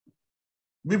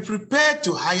 Be prepared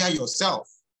to hire yourself.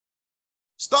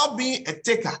 Stop being a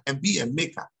taker and be a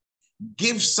maker.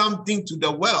 Give something to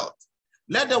the world.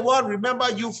 Let the world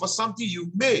remember you for something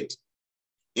you made.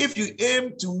 If you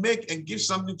aim to make and give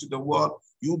something to the world,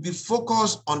 you'll be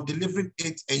focused on delivering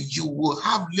it and you will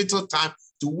have little time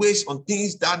to waste on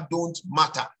things that don't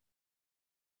matter.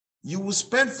 You will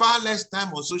spend far less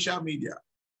time on social media.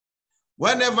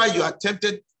 Whenever you are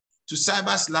tempted to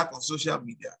cyber slack on social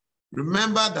media,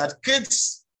 remember that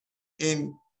kids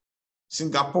in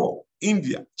Singapore,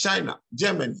 India, China,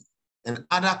 Germany, and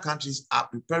other countries are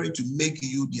preparing to make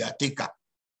you their taker.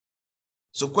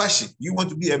 So question, you want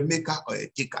to be a maker or a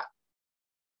taker?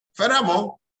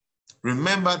 Furthermore,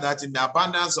 remember that in the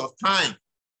abundance of time,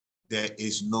 there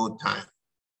is no time.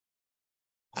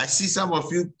 I see some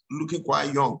of you looking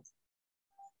quite young,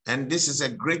 and this is a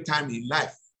great time in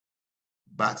life,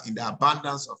 but in the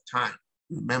abundance of time,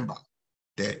 remember,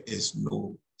 there is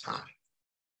no time.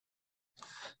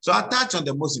 So I'll touch on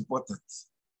the most important,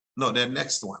 no, the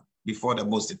next one before the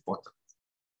most important.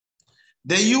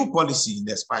 The U policy in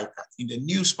the spy card, in the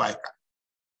new spy card.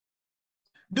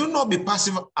 Do not be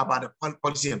passive about the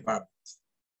policy environment.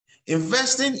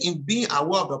 Investing in being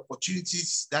aware of the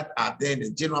opportunities that are there in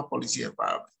the general policy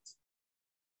environment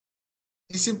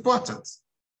is important.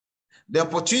 The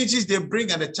opportunities they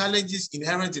bring and the challenges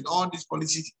inherent in all these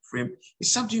policy frame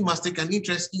is something you must take an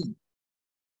interest in.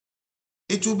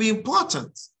 It will be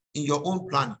important in your own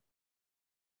planning.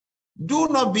 Do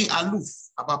not be aloof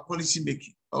about policy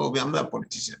making. Oh, I'm not a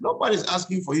politician. Nobody's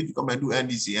asking for you to come and do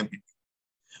NDC MPP.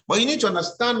 But you need to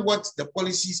understand what the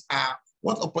policies are,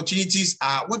 what opportunities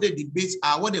are, what the debates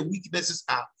are, what the weaknesses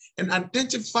are, and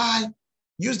identify,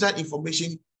 use that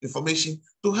information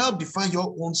to help define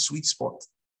your own sweet spot.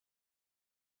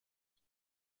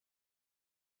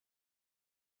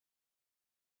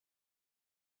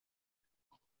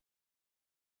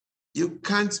 You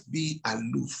can't be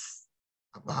aloof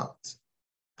about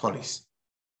policy.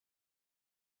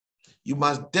 You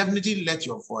must definitely let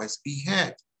your voice be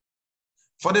heard.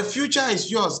 For the future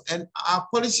is yours, and our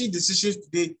policy decisions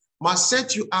today must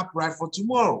set you up right for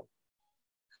tomorrow.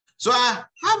 So I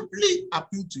humbly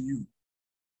appeal to you.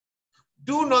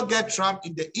 Do not get trapped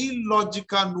in the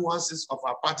illogical nuances of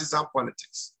our partisan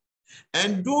politics.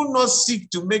 And do not seek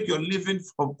to make your living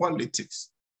from politics.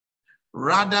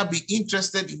 Rather, be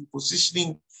interested in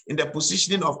the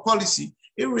positioning of policy,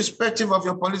 irrespective of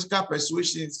your political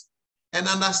persuasions, and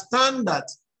understand that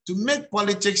to make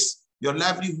politics your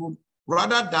livelihood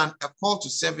rather than a call to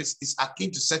service is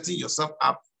akin to setting yourself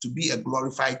up to be a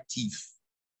glorified thief.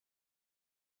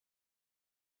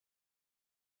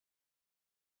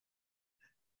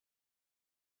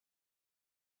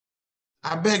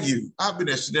 I beg you, I've been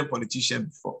a student politician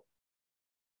before.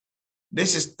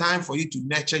 This is time for you to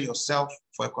nurture yourself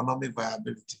for economic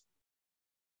viability.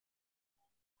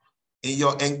 In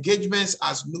your engagements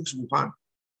as NUGS-Wuhan,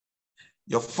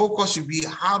 your focus should be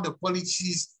how the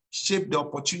policies shape the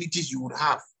opportunities you would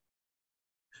have.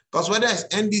 Because whether it's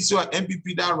NDC or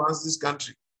MPP that runs this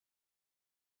country,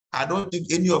 I don't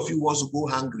think any of you wants to go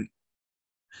hungry.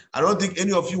 I don't think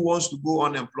any of you wants to go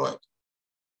unemployed.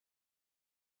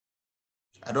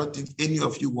 I don't think any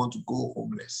of you want to go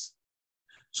homeless.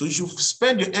 So you should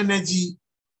spend your energy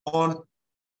on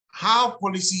how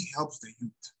policy helps the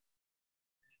youth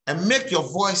and make your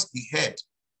voice be heard.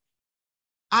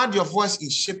 Add your voice in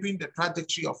shaping the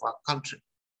trajectory of our country,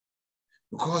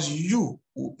 because you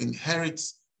will inherit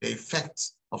the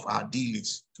effects of our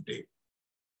dealings today.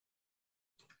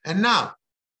 And now,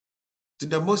 to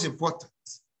the most important.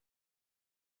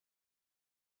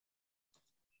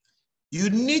 You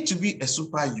need to be a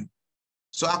super you.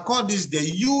 So I call this the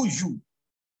UU,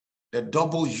 the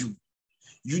double U.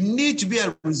 You need to be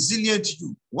a resilient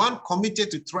you, one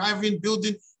committed to thriving,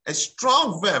 building a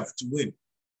strong verve to win.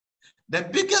 The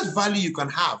biggest value you can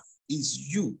have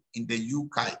is you in the U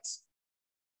kite.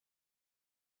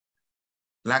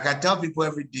 Like I tell people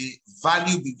every day,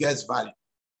 value begets value.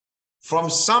 From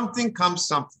something comes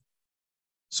something.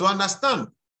 So understand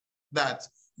that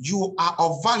you are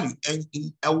of value, and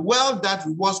in a world that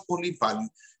rewards only value,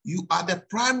 you are the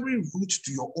primary route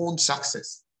to your own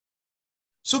success.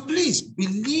 So please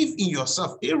believe in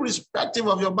yourself, irrespective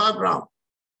of your background,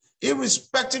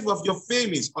 irrespective of your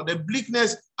failings or the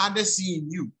bleakness others see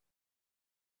in you.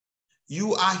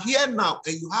 You are here now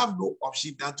and you have no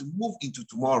option than to move into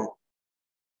tomorrow.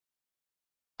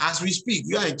 As we speak,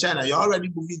 you are in China, you're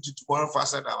already moving to tomorrow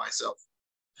faster than myself.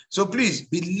 So please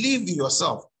believe in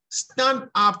yourself. Stand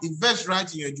up, invest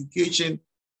right in your education.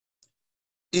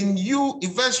 In you,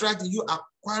 invest right in you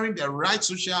acquiring the right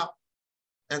social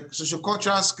and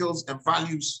sociocultural skills and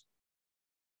values,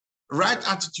 right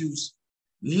attitudes.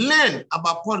 Learn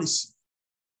about policy.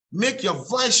 Make your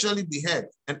voice surely be heard,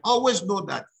 and always know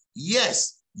that,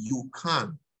 yes, you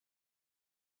can.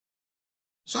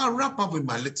 So I'll wrap up with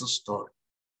my little story.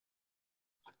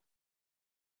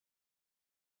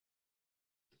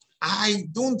 I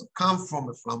don't come from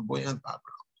a flamboyant background.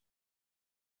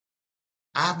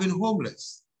 I've been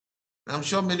homeless. I'm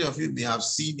sure many of you may have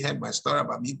heard my story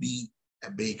about me being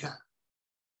a baker.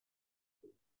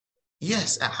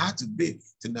 Yes, I had to bake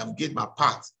to navigate my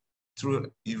path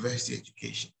through university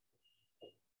education.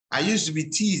 I used to be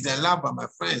teased and laughed by my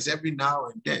friends every now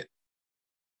and then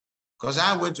because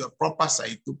I went to a proper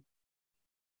Saito.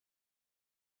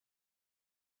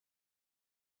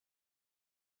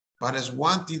 But there's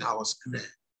one thing I was clear.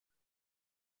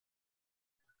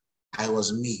 I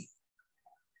was me.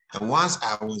 And once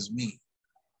I was me,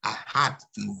 I had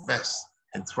to invest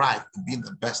and thrive in being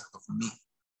the best of me.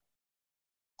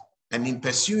 And in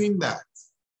pursuing that,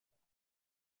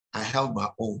 I held my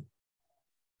own,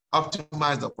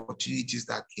 optimized the opportunities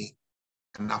that came,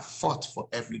 and I fought for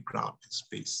every ground and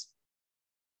space.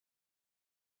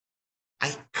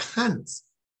 I can't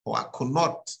or I could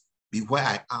not be where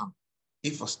I am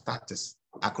if for status,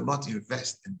 I could not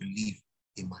invest and believe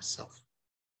in myself.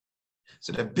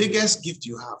 So the biggest gift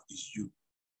you have is you.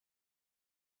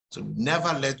 So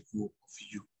never let go of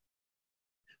you.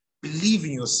 Believe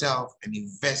in yourself and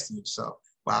invest in yourself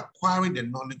by acquiring the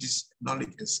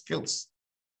knowledge and skills,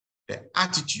 the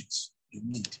attitudes you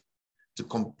need to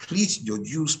complete your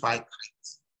due spike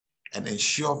and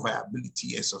ensure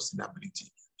viability and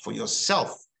sustainability for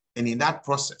yourself. And in that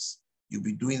process, you'll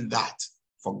be doing that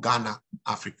for Ghana and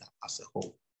Africa as a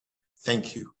whole.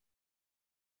 Thank you.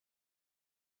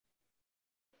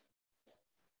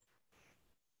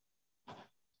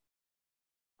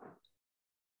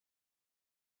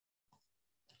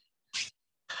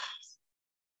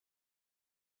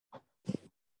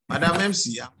 Madam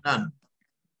MC, I'm done.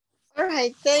 All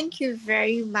right, thank you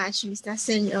very much, Mr.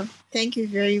 Senyo. Thank you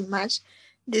very much.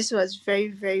 This was very,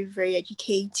 very, very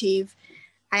educative.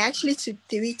 I actually took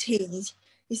 3 things.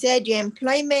 He said your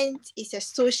employment is a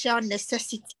social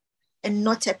necessity and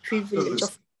not a privilege.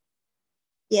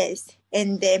 Yes,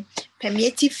 and the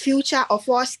permeative future of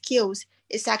all skills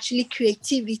is actually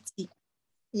creativity.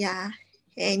 Yeah,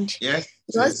 and yes.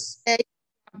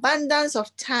 Abundance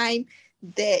of time,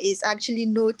 there is actually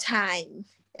no time.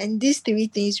 And these 3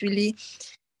 things really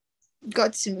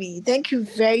got to me. Thank you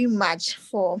very much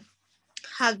for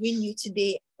having you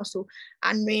today, also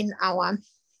honoring our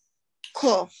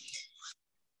call.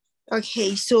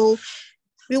 Okay, so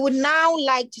we would now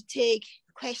like to take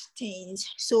questions.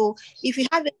 So if you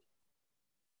have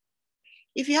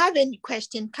any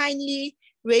question, kindly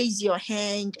raise your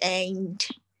hand and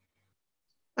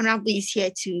Honorable is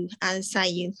here to answer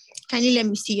you. Kindly let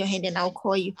me see your hand and I'll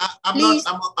call you. I'm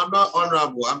not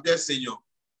honorable. I'm just Senyo.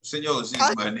 Senyo is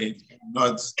my name,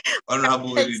 not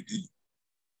honorable. We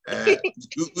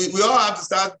all have to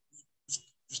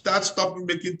start stopping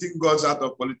making things gods out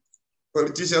of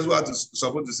politicians who are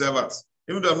supposed to serve us.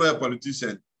 Even though I'm not a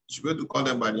politician, you should be able to call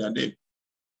them by their name.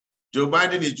 Joe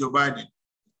Biden is Joe Biden.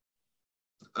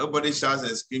 Nobody shouts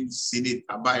and screams Senate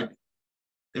Biden.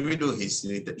 Even though he's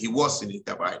Senator, he was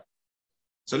Senator Biden.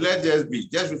 So let's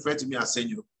just refer to me as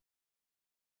Senyo.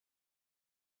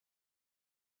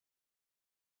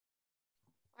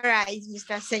 All right,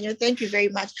 Mr. Senyo, thank you very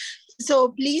much. So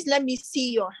please let me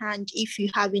see your hand if you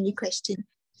have any question.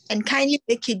 And kindly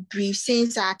make it brief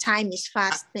since our time is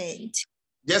fast spent.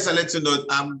 Just to let you know,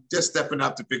 I'm just stepping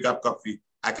up to pick up coffee.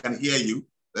 I can hear you.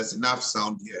 There's enough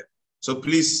sound here. So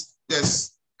please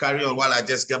just carry on while I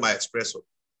just get my espresso.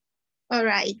 All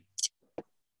right.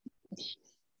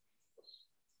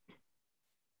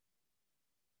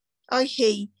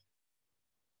 Okay.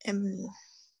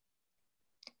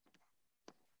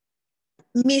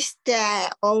 Mr.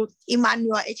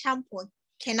 Emmanuel Echampo,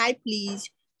 can I please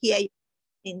hear your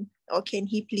question? Or can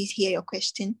he please hear your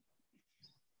question?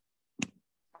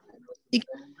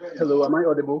 Hello, am I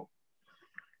audible?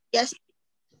 Yes.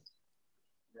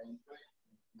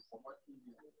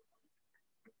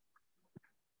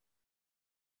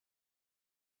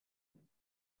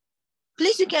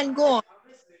 Please, you can go on.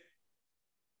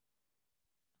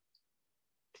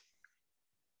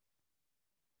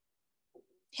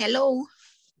 Hello.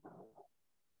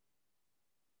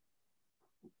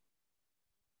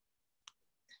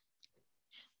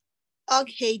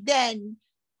 Okay, then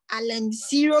Alan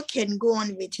Zero can go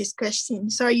on with his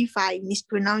question. Sorry if I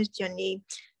mispronounced your name.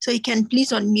 So you can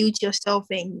please unmute yourself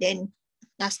and then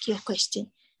ask your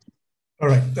question. All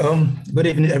right. Good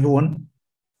evening, everyone.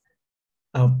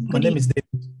 My name is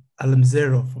David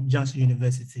Alamzero from Johnson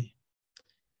University.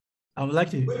 I would like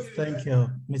to thank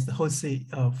Mr. Hosi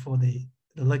for the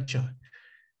lecture.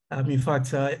 In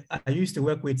fact, I used to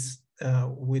work with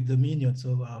Dominion,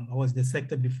 so I was the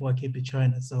sector before I came to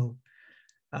China. So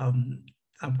I'm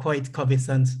quite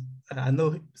cognizant. I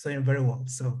know Senyo very well.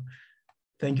 So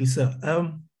thank you, sir.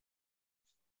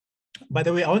 By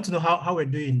the way, I want to know how we're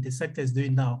doing. The sector is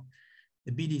doing now.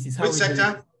 The BDCs. Which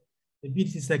sector? The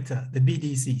BDC sector, the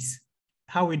BDCs.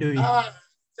 How are we doing?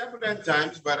 Several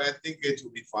times, but I think it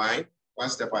will be fine, one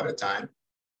step at a time.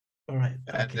 All right.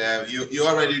 And you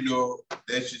already know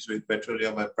the issues with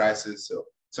petroleum and prices. So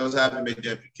some have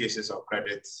major implications on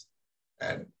credits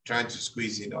and trying to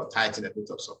squeeze in or tighten a bit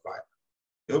of supply.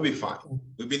 It'll be fine.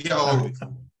 We've been here all week.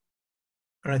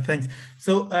 All right, thanks.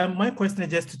 So my question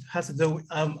just has to do,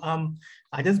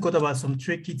 I just got about some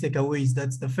tricky takeaways.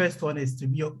 That's the first one is to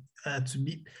be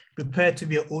prepared to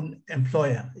be your own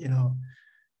employer. You know,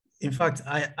 in fact,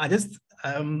 I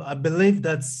believe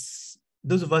that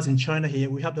those of us in China here,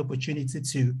 we have the opportunity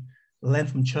to learn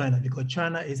from China because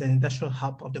China is an industrial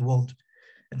hub of the world.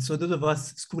 And so those of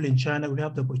us school in China, we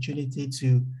have the opportunity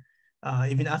to,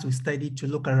 even as we study, to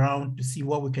look around to see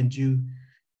what we can do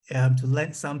to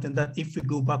learn something that if we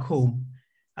go back home,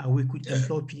 we could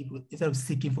employ people instead of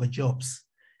seeking for jobs.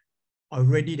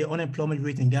 Already the unemployment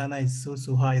rate in Ghana is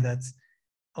so high that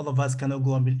all of us cannot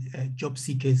go and be job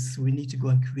seekers. We need to go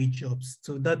and create jobs.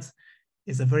 So that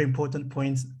is a very important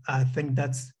point. I think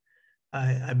that's,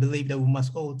 I believe that we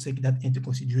must all take that into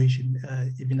consideration,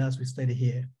 even as we study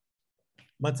here.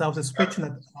 But I was expecting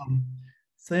that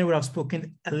Senyo would have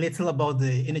spoken a little about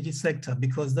the energy sector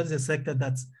because that's a sector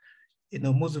that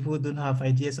most people don't have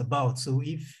ideas about. So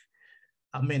if,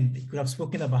 we could have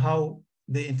spoken about how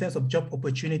in terms of job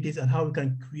opportunities and how we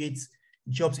can create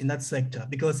jobs in that sector.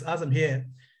 Because as I'm here,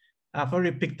 I've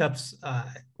already picked up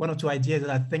one or two ideas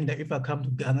that I think that if I come to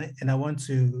Ghana and I want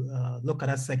to look at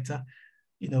that sector,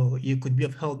 you could be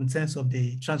of help in terms of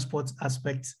the transport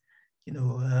aspect.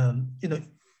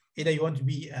 Either you want to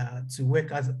be to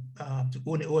work as to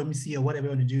own an OMC or whatever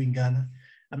you want to do in Ghana.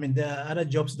 There are other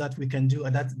jobs that we can do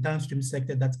at that downstream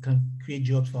sector that can create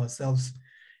jobs for ourselves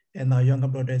and our younger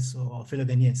brothers or fellow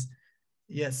Ghanaians.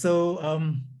 Yeah, so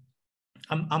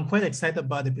I'm quite excited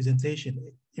about the presentation.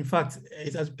 In fact,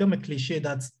 it has become a cliche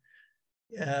that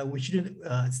we shouldn't,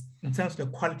 in terms of the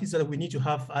qualities that we need to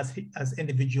have as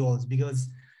individuals, because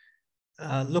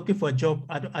looking for a job,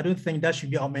 I don't think that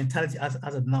should be our mentality as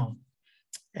of now.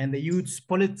 And the youth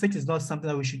politics is not something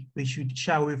that we should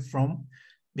shy away from,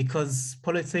 because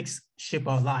politics shape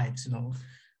our lives.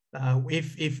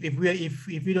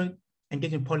 If we don't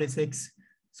engage in politics,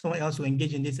 someone else will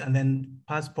engage in this and then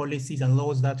pass policies and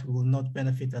laws that will not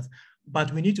benefit us.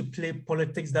 But we need to play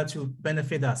politics that will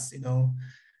benefit us.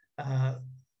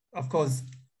 Of course,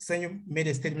 Senyo made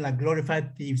a statement like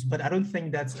glorified thieves, but I don't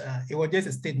think that it was just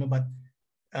a statement. But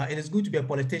it is good to be a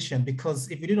politician, because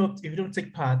if you don't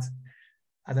take part,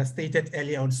 as I stated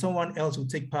earlier on, someone else will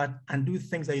take part and do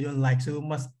things that you don't like. So we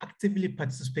must actively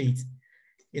participate.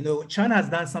 China has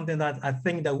done something that I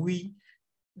think that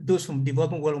those from the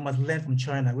developing world, must learn from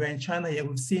China. We're in China here,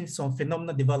 we've seen some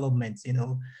phenomenal developments,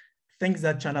 things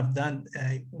that China have done.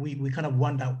 We kind of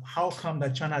wonder how come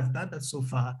that China has done that so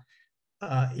far,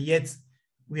 yet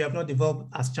we have not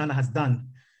developed as China has done.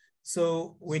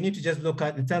 So we need to just look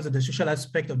at, in terms of the social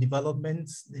aspect of development,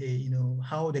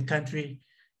 how the country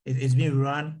is being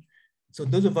run. So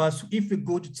those of us, if we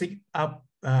go to take up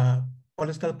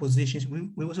political positions,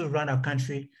 we also run our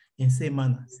country in the same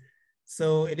manner.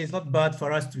 So it is not bad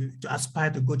for us to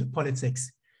aspire to go to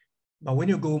politics. But when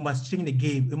you go, we must change the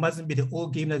game. It mustn't be the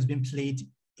old game that's been played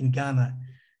in Ghana.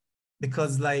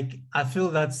 Because I feel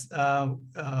that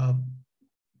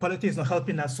politics is not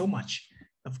helping us so much,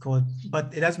 of course,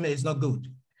 but it doesn't mean it's not good.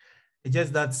 It's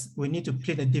just that we need to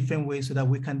play in a different way so that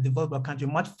we can develop our country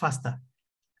much faster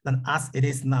than as it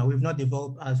is now. We've not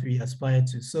developed as we aspire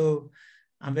to. So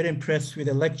I'm very impressed with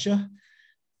the lecture.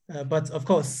 But of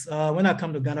course, when I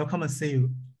come to Ghana, I'll come and say,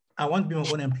 I want to be my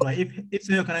own employer. If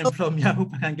you can employ me, I hope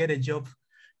I can get a job.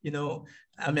 I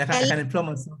can employ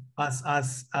myself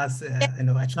as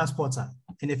a transporter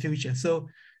in the future. So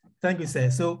thank you, sir.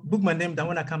 So book my name, then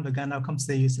when I come to Ghana, I'll come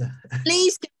see you, sir.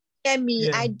 Please hear me.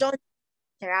 Yeah. I don't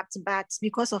interrupt, but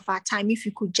because of our time, if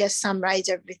you could just summarize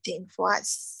everything for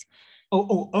us.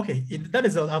 Oh, okay. That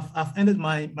is all. I've ended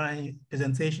my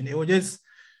presentation. It was just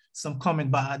some comment,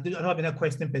 but I don't have any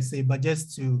question per se, but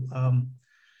just to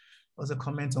also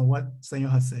comment on what Senyo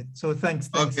has said. So thanks.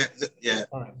 Okay, yeah.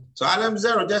 All right. So Adam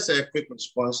Zero, just a quick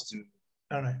response to.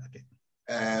 All right, okay.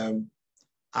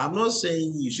 I'm not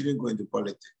saying you shouldn't go into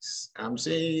politics. I'm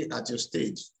saying at your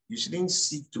stage, you shouldn't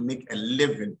seek to make a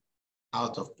living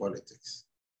out of politics.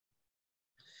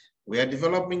 We are a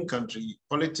developing country.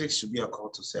 Politics should be a call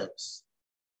to service.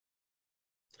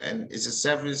 And it's a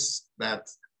service that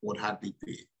would hardly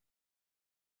pay.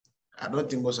 I don't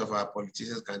think most of our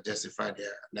politicians can justify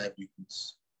their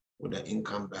livelihoods with the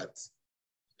income that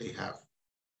they have.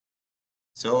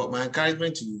 So my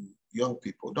encouragement to young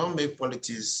people, don't make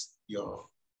politics your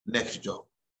next job.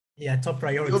 Yeah, top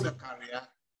priority. Build a career,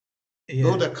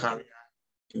 build a career,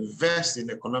 invest in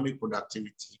economic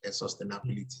productivity and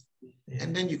sustainability,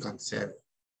 and then you can serve.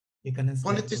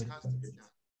 Politics has to be done.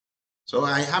 So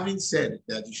I haven't said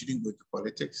that you shouldn't go to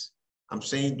politics. I'm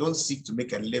saying don't seek to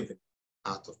make a living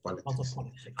out of politics.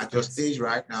 At your stage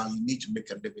right now, you need to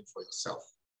make a living for yourself,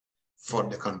 for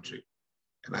the country.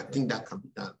 And I think that can be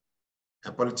done.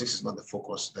 And politics is not the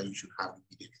focus that you should have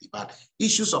immediately. But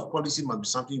issues of policy must be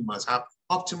something you must have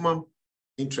optimum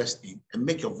interest in and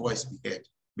make your voice be heard,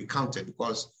 be counted,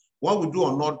 because what we do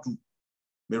or not do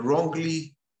may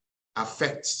wrongly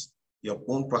affect your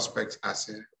own prospects as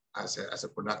a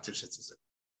productive citizen.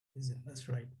 That's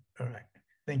right. All right.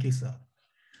 Thank you, sir.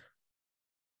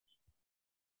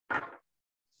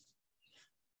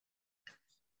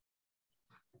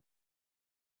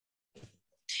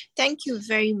 Thank you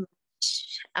very much.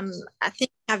 I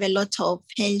think we have a lot of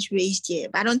hands raised here,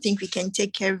 but I don't think we can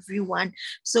take everyone.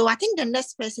 So I think the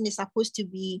next person is supposed to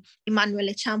be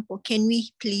Emmanuel Champo. Can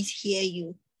we please hear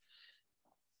you?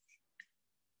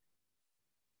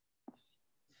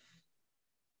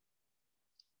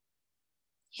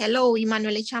 Hello,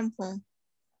 Emmanuel Champo.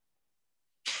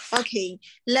 Okay,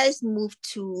 let's move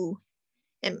to,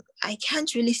 I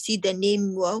can't really see the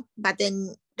name well, but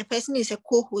then the person is a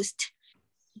co-host.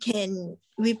 Can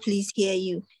we please hear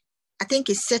you? I think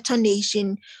it's Seto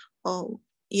Nation. Oh,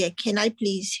 yeah, can I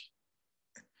please?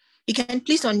 You can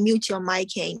please unmute your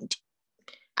mic and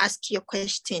ask your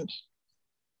question.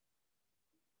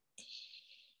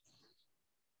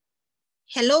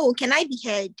 Hello, can I be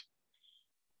heard?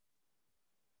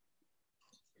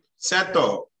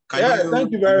 Seto,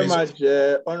 thank you very much,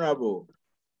 Honorable.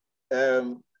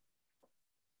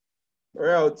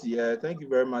 Royalty, thank you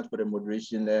very much for the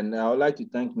moderation. And I would like to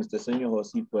thank Mr. Senyo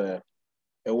Hosi for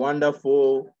a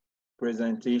wonderful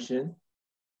presentation,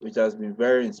 which has been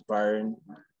very inspiring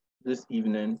this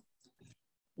evening.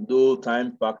 Though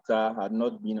time factor had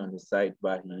not been on his side,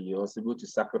 but he was able to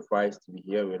sacrifice to be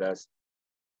here with us.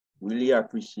 Really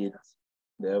appreciate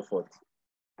the effort.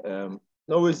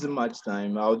 Not wasting much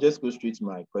time, I'll just go straight to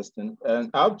my question. And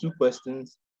I have two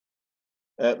questions.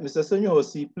 Mr. Senyo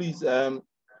Hosi, please,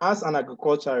 as an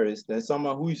agriculturist and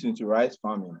someone who is into rice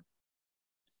farming,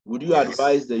 would you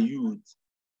advise the youth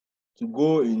to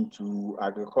go into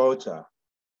agriculture?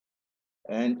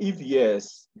 And if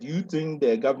yes, do you think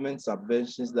the government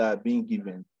subventions that are being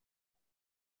given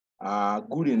are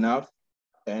good enough?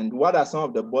 And what are some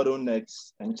of the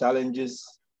bottlenecks and challenges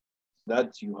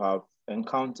that you have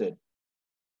encountered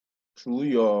through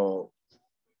your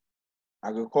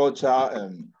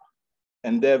agriculture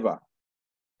endeavor?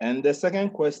 And the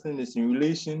second question is in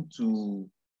relation to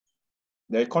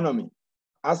the economy.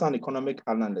 As an economic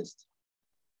analyst,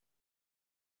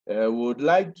 would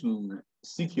like to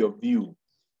seek your view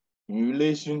in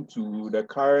relation to the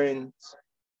current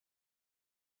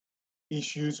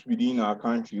issues within our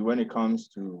country when it comes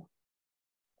to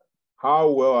how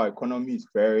well our economy is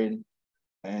faring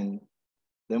and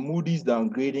the Moody's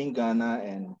downgrading Ghana,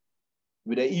 and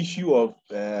with the issue of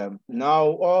now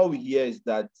all we hear is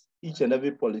that each and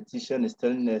every politician is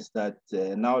telling us that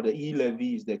now the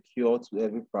e-levy is the cure to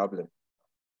every problem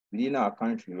within our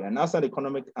country. And as an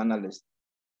economic analyst,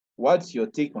 what's your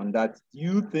take on that? Do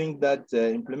you think that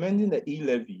implementing the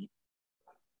e-levy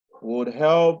would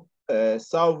help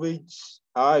salvage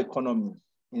our economy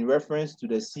in reference to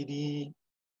the CD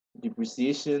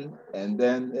depreciation, and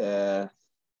then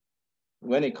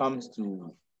when it comes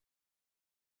to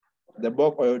the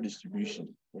bulk oil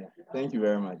distribution? Yeah. Thank you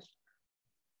very much.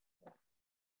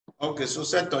 Okay, so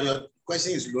Seto, your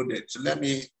question is loaded. So let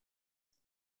me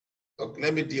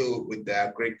deal with the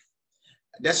agri.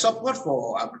 The support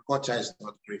for agriculture is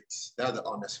not great. That's the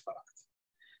honest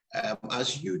fact.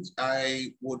 As youth,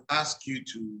 I would ask you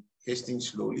to hasten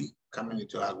slowly coming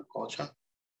into agriculture.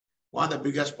 One of the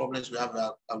biggest problems we have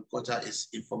with agriculture is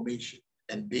information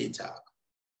and data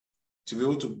to be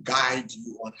able to guide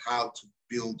you on how to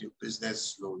build your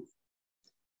business slowly.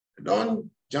 Don't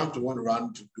jump to one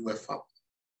run to do a farm.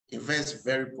 Invest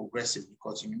very progressive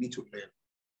because you need to learn.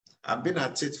 I've been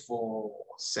at it for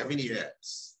 7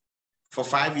 years, for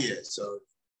 5 years, so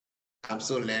I'm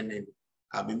still learning.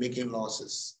 I've been making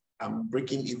losses. I'm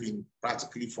breaking even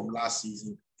practically from last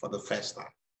season for the first time.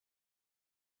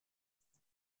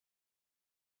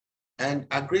 And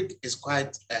agri is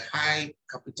quite a high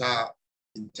capital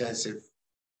intensive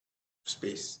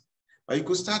space. But you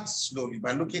could start slowly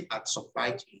by looking at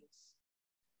supply chains.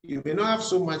 You may not have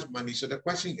so much money. So the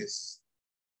question is,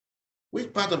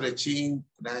 which part of the chain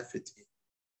could I fit in?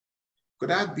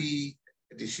 Could I be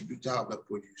a distributor of the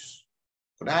produce?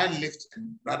 Could I lift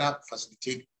and rather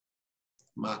facilitate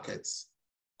markets?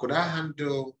 Could I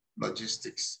handle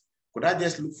logistics? Could I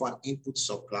just look for an input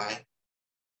supply?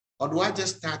 Or do I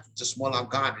just start with a smaller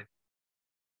garden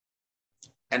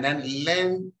and then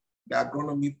learn the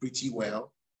agronomy pretty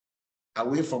well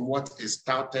away from what is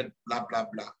touted, blah, blah,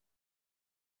 blah.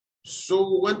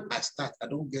 So when I start, I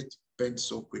don't get bent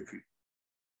so quickly.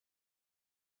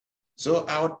 So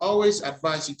I would always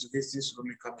advise you to hasten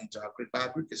slowly come into agri.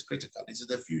 Agri is critical. This is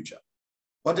the future.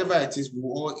 Whatever it is, we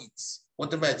will all eat.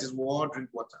 Whatever it is, we will all drink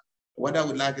water. Whether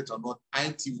we like it or not,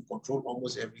 IT will control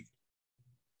almost everything.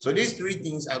 So these three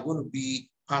things are going to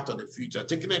be part of the future.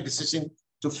 Taking a decision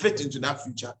to fit into that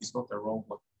future is not a wrong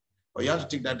one. But you have to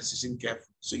take that decision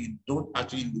carefully so you don't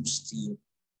actually lose steam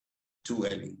too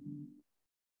early.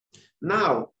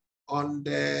 Now, on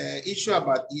the issue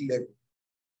about E-levy,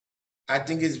 I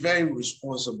think it's very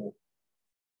responsible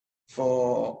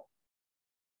for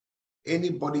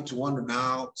anybody to want to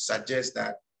now suggest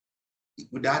that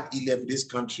without E-levy, this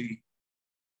country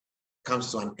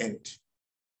comes to an end.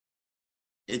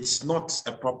 It's not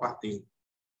a proper thing.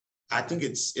 I think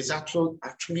it's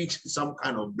actually some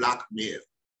kind of blackmail.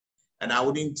 And I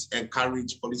wouldn't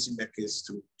encourage policymakers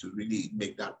to really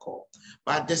make that call.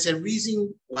 But there's a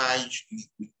reason why,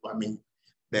 I mean,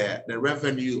 the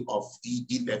revenue of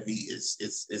E-levy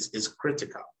is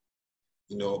critical,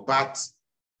 you know, but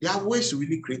there are ways to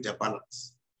really create a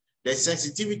balance. The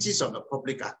sensitivities of the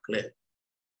public are clear.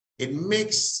 It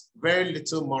makes very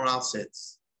little moral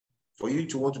sense for you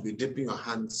to want to be dipping your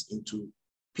hands into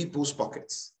people's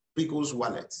pockets, people's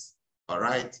wallets, all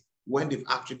right, when they've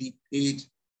actually paid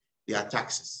their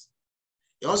taxes.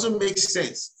 It also makes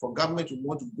sense for government to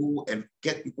want to go and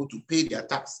get people to pay their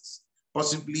taxes,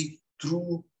 possibly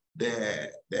through the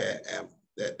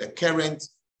current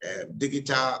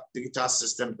digital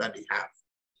system that they have.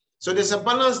 So there's a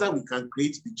balance that we can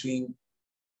create between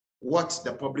what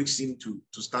the public seem to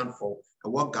stand for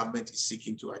and what government is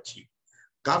seeking to achieve.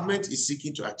 Government is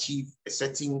seeking to achieve a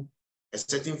certain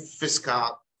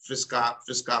fiscal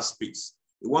space.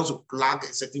 It wants to plug a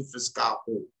certain fiscal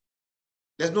hole.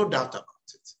 There's no doubt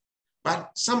about it. But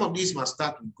some of these must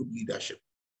start with good leadership.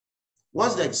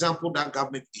 What's the example that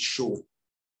government is showing?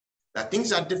 That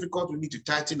things are difficult, we need to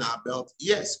tighten our belt.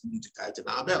 Yes, we need to tighten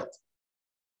our belt.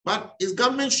 But is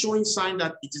government showing sign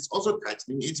that it is also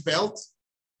tightening its belt?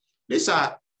 These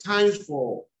are times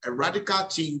for a radical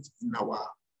change in our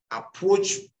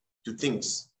approach to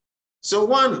things. So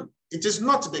one, it is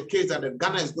not the case that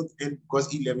Ghana is going to end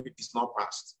because E-levy is not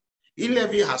passed.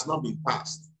 E-levy has not been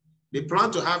passed. They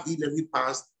plan to have E-levy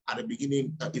passed at the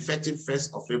beginning, effective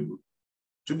 1st of February.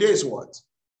 Today is what?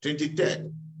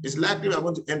 23rd. It's likely we are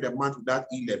going to end the month without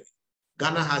E-levy.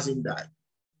 Ghana hasn't died.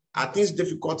 Are things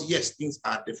difficult? Yes, things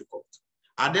are difficult.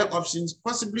 Are there options?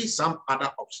 Possibly some other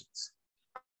options.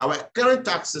 Our current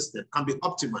tax system can be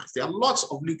optimized. There are lots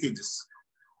of leakages.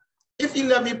 If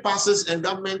E-levy passes and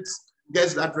government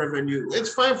gets that revenue,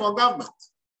 it's fine for government.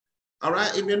 All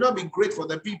right, it may not be great for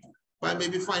the people, but it may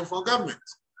be fine for government.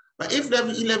 But if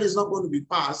E-levy is not going to be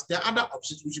passed, there are other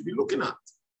options we should be looking at.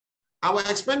 Our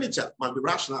expenditure must be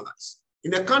rationalized.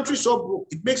 In a country so broke,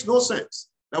 it makes no sense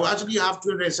that we actually have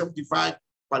 275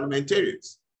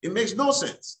 parliamentarians. It makes no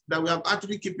sense that we are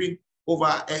actually keeping over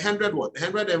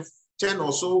 110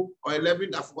 or so, or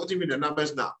 11, I've forgotten the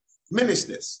numbers now,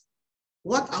 ministers.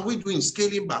 What are we doing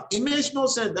scaling back? It makes no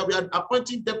sense that we are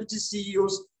appointing deputy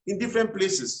CEOs in different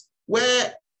places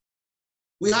where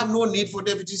we have no need for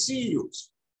deputy CEOs.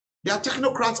 There are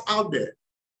technocrats out there.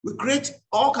 We create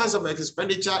all kinds of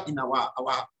expenditure in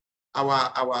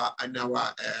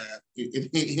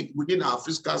within our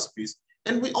fiscal space,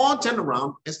 and we all turn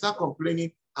around and start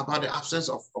complaining about the absence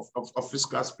of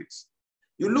fiscal space.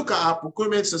 You look at our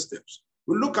procurement systems.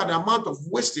 We look at the amount of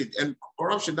wastage and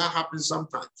corruption that happens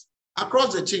sometimes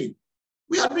across the chain.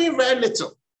 We are doing very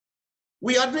little.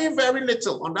 We are doing very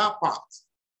little on that part.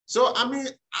 So, I mean,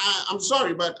 I'm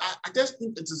sorry, but I just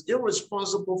think it is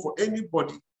irresponsible for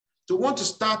anybody to want to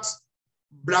start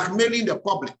blackmailing the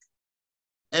public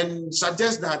and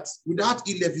suggest that without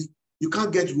E-levy, you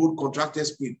can't get road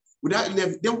contractors paid. Without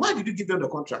E-levy, then why did you give them the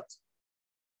contract?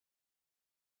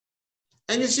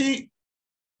 And you see,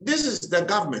 this is the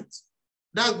government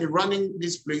that has been running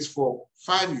this place for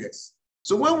 5 years.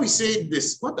 So when we say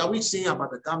this, what are we saying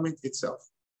about the government itself?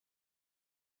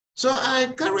 So I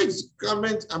encourage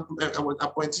government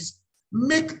appointees,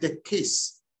 make the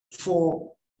case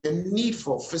for the need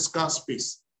for fiscal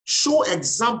space. Show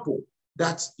example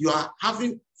that you are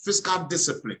having fiscal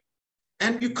discipline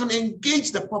and you can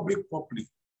engage the public properly.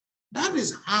 That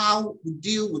is how we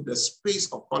deal with the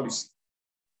space of policy.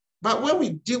 But when we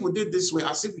deal with it this way,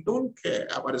 as if we don't care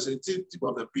about the sensitivity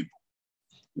of the people,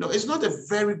 you know, it's not a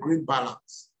very great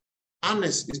balance.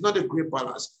 Honestly, it's not a great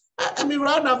balance. I mean,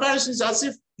 right now, very soon, it's as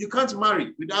if you can't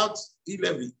marry without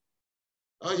E-levy.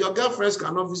 Your girlfriends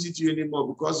cannot visit you anymore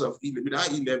because of E-levy.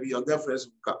 Without E-levy, your girlfriends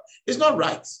will come. It's not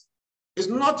right. It's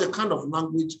not the kind of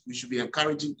language we should be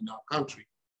encouraging in our country.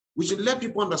 We should let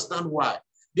people understand why.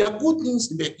 There are good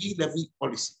things in the E-levy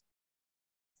policy.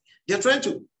 They're trying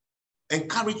to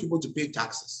encourage people to pay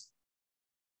taxes.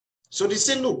 So they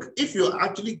say, look, if you're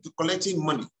actually collecting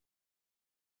money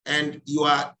and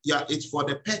it's for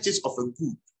the purchase of a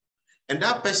good, and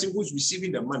that person who's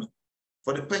receiving the money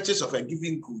for the purchase of a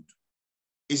given good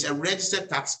is a registered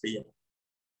taxpayer,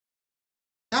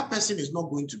 that person is not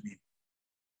going to be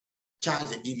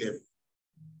charged an e-levy.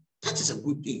 That is a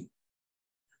good thing.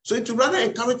 So it will rather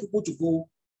encourage people to go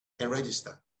and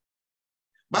register.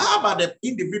 But how about the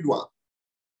individual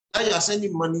that you are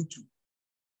sending money to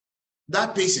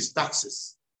that pays his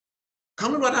taxes?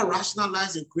 Can we rather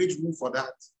rationalize and create room for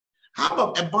that? How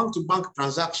about a bank-to-bank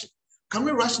transaction? Can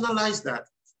we rationalize that?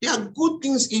 There are good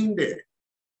things in there.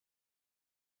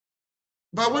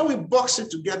 But when we box it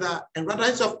together, and rather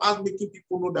instead of us making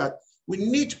people know that we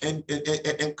need to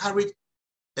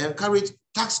encourage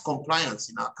tax compliance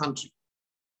in our country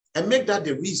and make that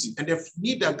the reason, and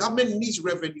the government needs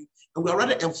revenue, and we're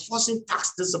rather enforcing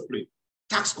tax discipline,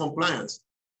 tax compliance,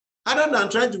 other than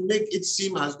trying to make it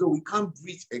seem as though we can't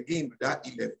breathe again with that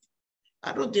e-levy.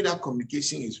 I don't think that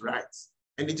communication is right,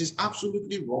 and it is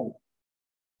absolutely wrong.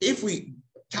 If we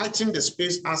tighten the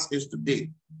space as is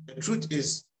today, the truth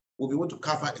is we'll be able to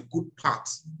cover a good part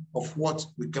of what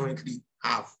we currently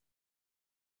have.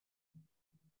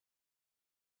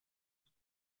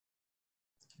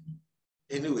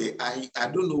 Anyway, I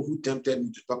don't know who tempted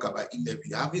me to talk about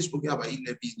e-levy. I haven't spoken about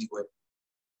e-levy anywhere.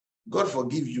 God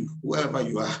forgive you, whoever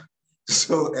you are.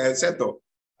 So, Seto,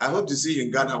 I hope to see you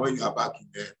in Ghana when you are back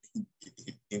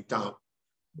in town.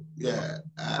 Yeah.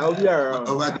 I'll be around.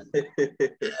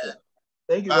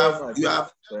 Thank you very much. You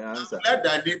have for your answer. led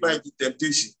thy neighbor into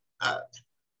temptation.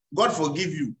 God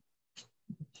forgive you.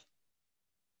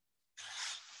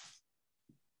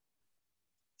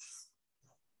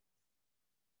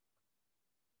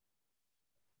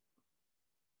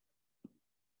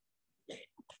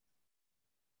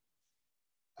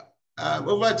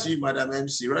 Over to you, Madam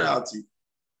MC, royalty.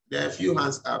 There are a few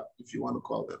hands up if you want to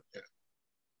call them. Yeah.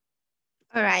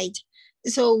 All right.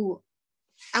 So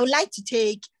I would like to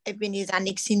take Ebenezer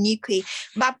Nixinique,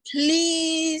 but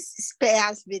please spare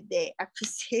us with the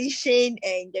appreciation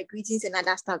and the greetings and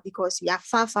other stuff because we are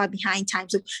far, far behind time.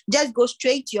 So just go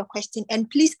straight to your question and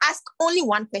please ask only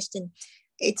one question.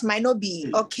 It might not be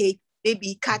okay,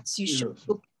 maybe cuts you should.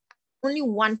 So only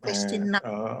one question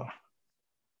now.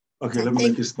 Okay, let me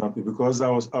make it snappy because I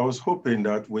was hoping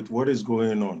that with what is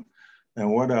going on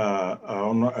and what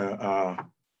our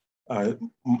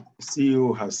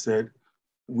CEO has said,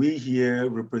 we here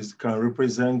can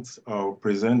represent or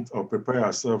present or prepare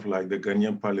ourselves like the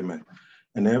Ghanaian Parliament.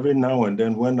 And every now and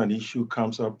then when an issue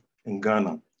comes up in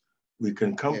Ghana, we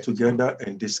can come together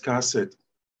and discuss it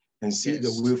and see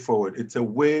the way forward. It's a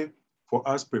way for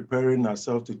us preparing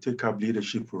ourselves to take up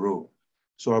leadership role.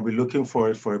 So I'll be looking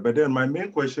forward for it. But then my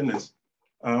main question is,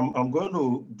 I'm going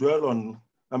to dwell on,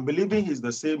 I'm believing he's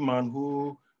the same man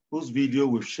whose video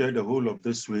we've shared the whole of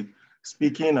this week,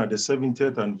 speaking at the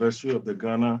 70th anniversary of the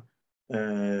Ghana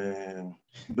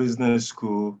Business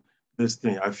School, this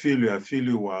thing. I feel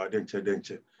you, wow,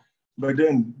 denche. But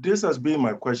then this has been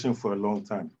my question for a long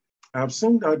time. I've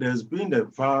seen that there's been a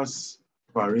vast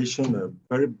variation, a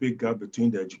very big gap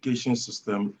between the education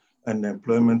system and the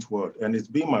employment world. And it's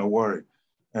been my worry.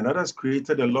 And that has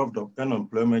created a lot of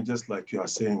unemployment, just like you are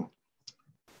saying.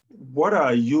 What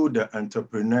are you, the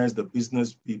entrepreneurs, the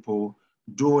business people,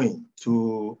 doing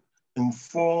to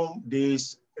inform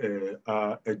this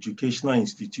educational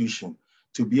institution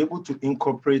to be able to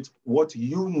incorporate what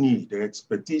you need, the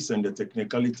expertise and the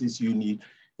technicalities you need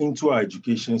into our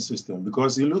education system?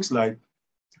 Because it looks like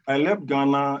I left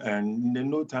Ghana and in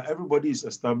no time, everybody is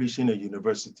establishing a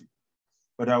university.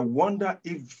 But I wonder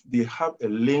if they have a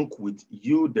link with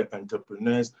you, the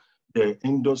entrepreneurs, the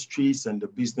industries and the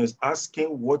business,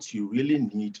 asking what you really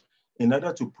need in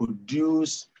order to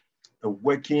produce a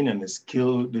working and a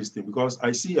skilled this thing. Because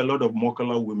I see a lot of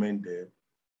Mokala women there,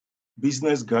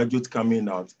 business graduates coming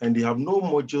out, and they have no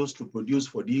modules to produce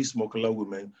for these Mokala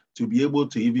women to be able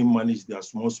to even manage their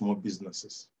small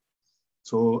businesses.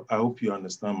 So I hope you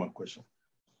understand my question.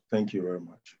 Thank you very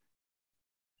much.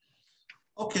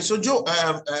 Okay, so Joe,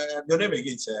 your name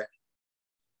again, sir?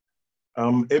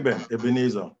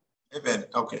 Ebenezer. Eben,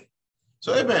 okay.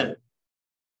 So Eben,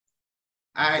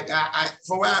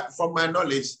 from my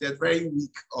knowledge, there's very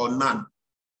weak or none,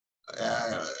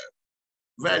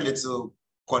 very little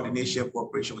coordination,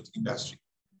 cooperation with industry.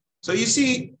 So you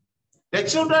see, the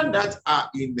children that are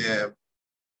in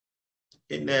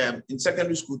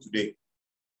secondary school today,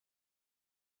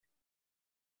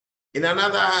 in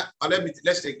another,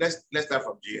 let's start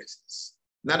from GSS.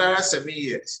 Another 7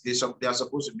 years, they are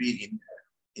supposed to be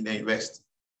in the university.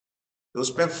 They'll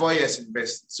spend 4 years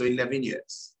investing, so 11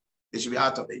 years. They should be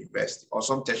out of the university or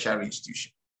some tertiary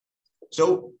institution.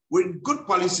 So with good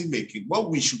policy making, what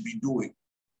we should be doing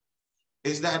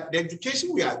is that the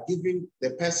education we are giving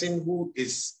the person who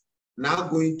is now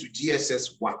going to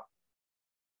GSS 1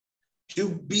 to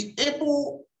be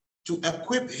able to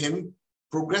equip him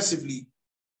progressively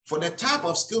for the type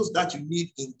of skills that you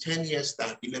need in 10 years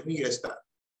time, 11 years time.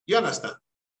 You understand?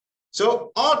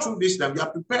 So all through this time, we are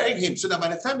preparing him so that by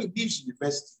the time he leaves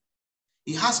university,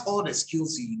 he has all the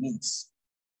skills he needs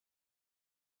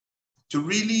to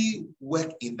really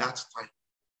work in that time.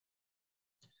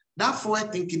 That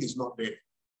forward thinking is not there.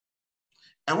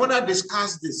 And when I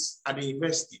discussed this at the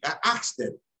university, I asked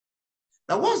them,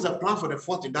 now what's the plan for the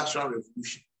fourth industrial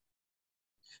revolution?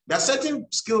 There are certain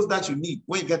skills that you need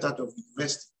when you get out of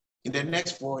university in the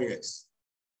next 4 years.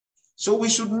 So we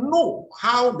should know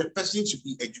how the person should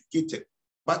be educated.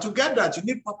 But to get that, you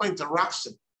need proper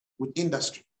interaction with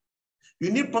industry.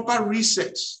 You need proper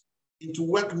research into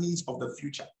work needs of the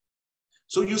future.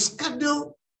 So you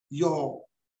schedule your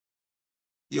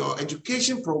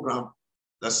education program,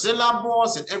 the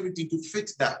syllabus and everything to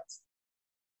fit that.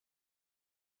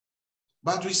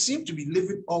 But we seem to be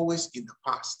living always in the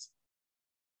past.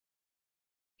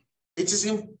 It is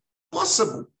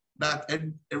impossible that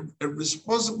a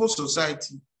responsible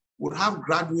society would have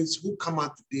graduates who come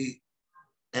out today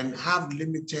and have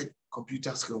limited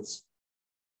computer skills.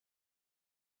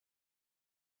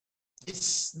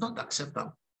 It's not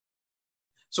acceptable.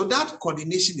 So that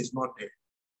coordination is not there.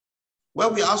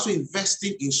 Well, we are also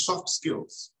investing in soft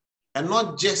skills and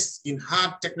not just in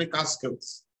hard technical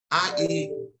skills,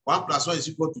 i.e. 1 + 1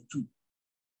 = 2.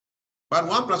 But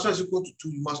 1 + 1 = 2,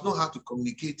 you must know how to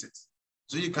communicate it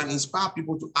so you can inspire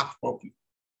people to act properly.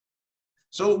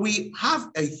 So we have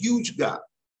a huge gap.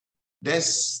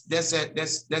 There's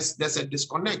a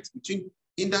disconnect between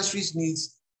industry's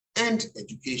needs and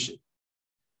education.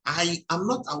 I am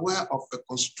not aware of a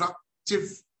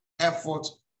constructive effort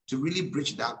to really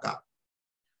bridge that gap.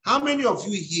 How many of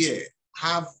you here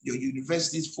have your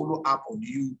universities follow up on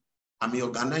you,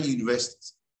 your Ghana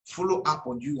universities, follow up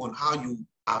on you on how you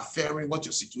are faring, what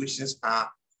your situations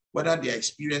are, whether there are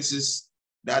experiences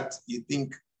that you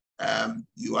think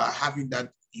you are having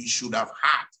that you should have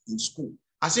had in school?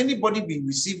 Has anybody been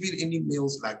receiving any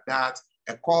mails like that,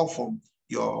 a call from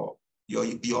your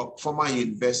former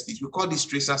universities? We call this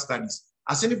tracer studies.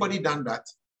 Has anybody done that?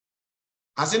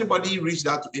 Has anybody reached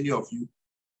out to any of you?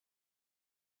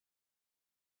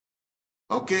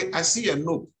 Okay, I see a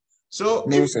no. So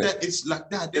no, it's like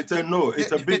that. It's a no.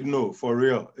 It's a big no, for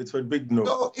real. It's a big no.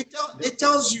 No, it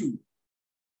tells you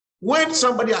when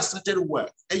somebody has started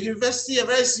work, a university, a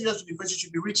very serious university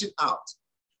should be reaching out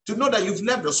to know that you've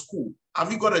left the school.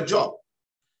 Have you got a job?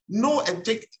 Know and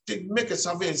make a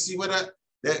survey and see whether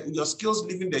your skills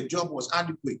leaving the job was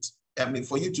adequate.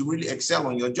 For you to really excel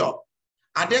on your job.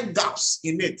 Are there gaps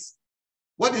in it?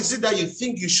 What is it that you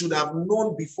think you should have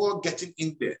known before getting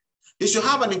in there? You should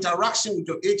have an interaction with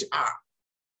your HR.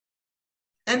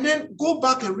 And then go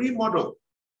back and remodel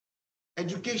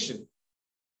education.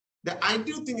 The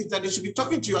ideal thing is that they should be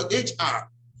talking to your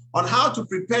HR on how to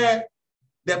prepare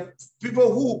the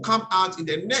people who will come out in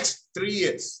the next 3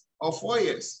 years or 4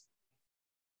 years.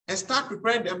 And start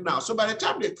preparing them now. So by the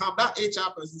time they come, that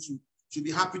HR person should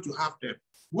be happy to have them.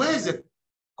 Where is the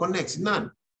connect?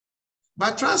 None.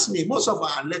 But trust me, most of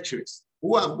our lecturers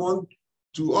who have gone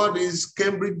to all these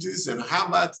Cambridges and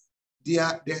Harvard,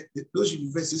 those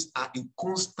universities are in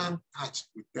constant touch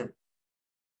with them.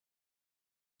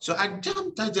 So I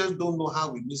just don't know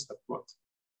how we missed the plot.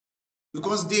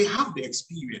 Because they have the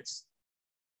experience,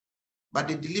 but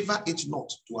they deliver it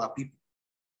not to our people.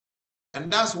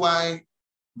 And that's why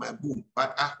my boom.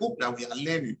 But I hope that we are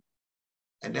learning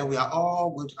and then we are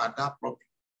all going to adapt properly.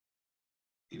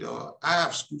 I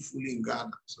have school fully in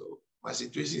Ghana, so my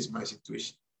situation is my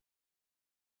situation.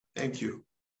 Thank you.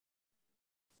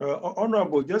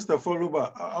 Honorable, just a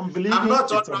follow-up. I'm believing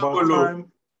it's about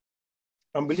time.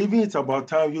 I'm believing it's about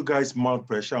time you guys mount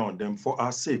pressure on them for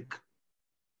our sake.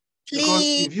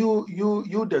 Please. Because if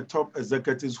you the top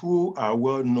executives who are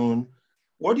well known,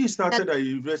 what you started at the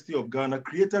University of Ghana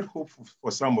created hope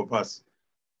for some of us.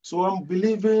 So I'm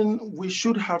believing we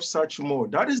should have such more.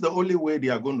 That is the only way they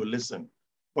are going to listen.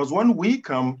 Because when we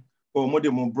come, but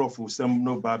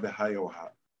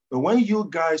when you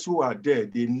guys who are there,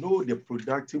 they know the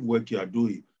productive work you are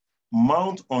doing,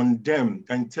 mount on them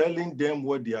and telling them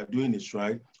what they are doing is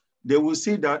right, they will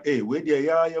see that, hey, where they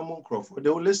are, they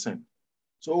will listen.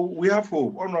 So we have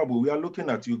hope. Honorable, we are looking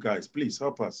at you guys. Please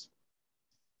help us.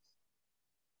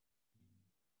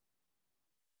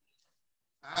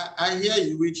 I hear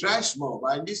you. We try small,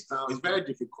 but this now it's very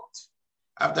difficult.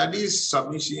 After this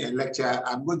submission and lecture,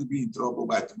 I'm going to be in trouble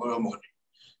by tomorrow morning.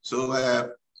 So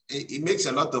it makes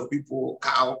a lot of people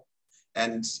cow,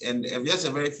 and just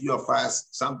a very few of us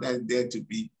sometimes dare to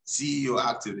be CEO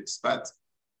activists. But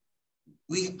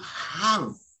we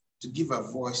have to give a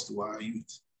voice to our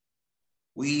youth.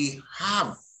 We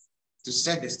have to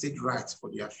set the stage right for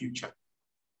their future.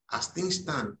 As things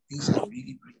stand, things are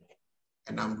really bleak.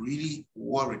 And I'm really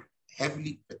worried,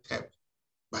 heavily perturbed,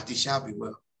 but it shall be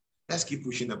well. Let's keep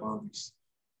pushing the boundaries.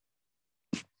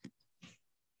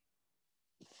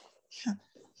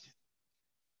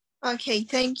 Okay,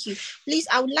 thank you. Please,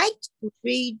 I would like to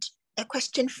read a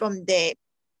question from the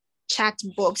chat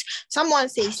box. Someone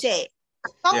say,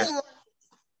 someone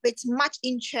with much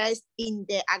interest in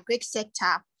the agri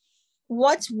sector,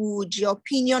 what would your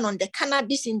opinion on the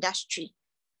cannabis industry?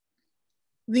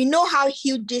 We know how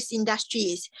huge this industry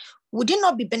is. Would it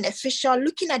not be beneficial,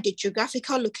 looking at the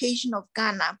geographical location of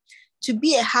Ghana, to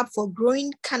be a hub for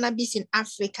growing cannabis in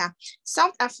Africa?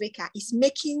 South Africa is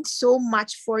making so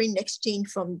much foreign exchange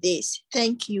from this.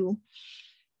 Thank you.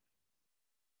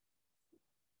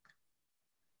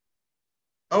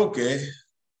 Okay.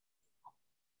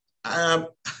 I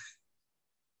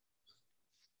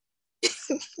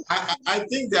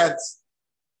think that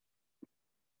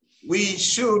we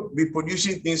should be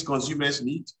producing things consumers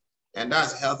need, and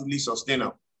that's healthily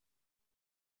sustainable.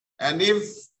 And if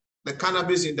the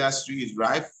cannabis industry is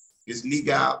rife, is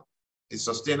legal, is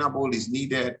sustainable, is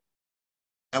needed,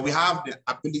 and we have the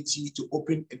ability to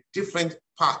open a different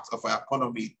part of our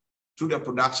economy through the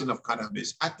production of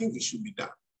cannabis, I think it should be done.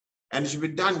 And it should be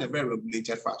done in a very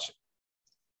regulated fashion.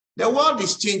 The world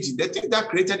is changing. The things that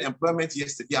created employment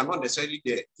yesterday are not necessarily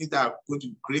the things that are going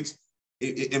to create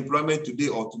employment today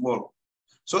or tomorrow.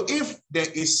 So if there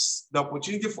is the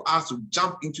opportunity for us to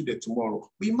jump into the tomorrow,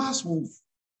 we must move.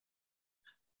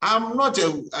 I'm not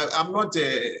a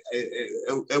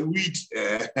weed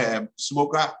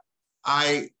smoker.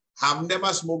 I have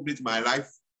never smoked in my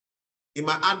life. In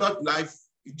my adult life,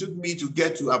 it took me to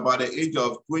get to about the age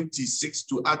of 26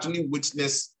 to actually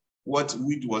witness what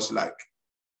weed was like.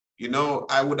 You know,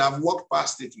 I would have walked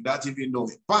past it without even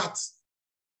knowing. But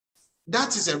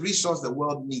that is a resource the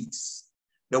world needs.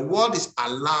 The world is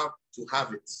allowed to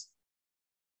have it.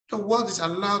 The world is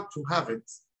allowed to have it.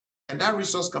 And that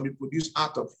resource can be produced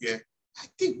out of here. I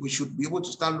think we should be able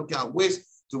to start looking at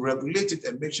ways to regulate it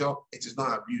and make sure it is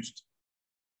not abused.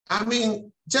 I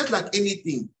mean, just like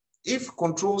anything, if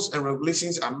controls and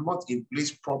regulations are not in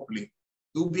place properly,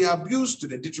 it will be abused to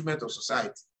the detriment of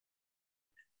society.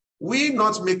 We're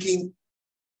not making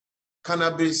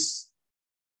cannabis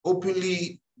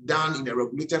openly done in a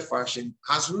regulated fashion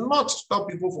has not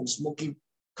stopped people from smoking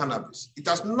cannabis. It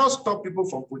has not stopped people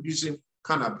from producing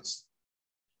cannabis.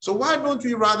 So why don't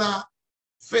we rather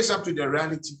face up to the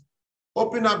reality,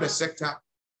 open up the sector,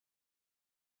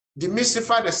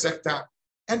 demystify the sector,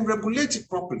 and regulate it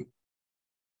properly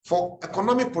for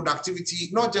economic productivity,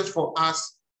 not just for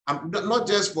us, not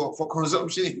just for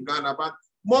consumption in Ghana, but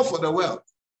more for the world.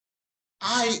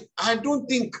 I don't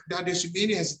think that there should be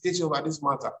any hesitation about this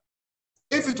matter.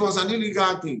 If it was an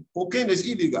illegal thing, cocaine is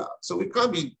illegal, so we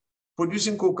can't be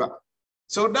producing coca.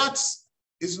 So that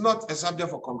is not a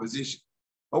subject for conversation.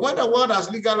 But when the world has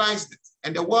legalized it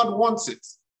and the world wants it,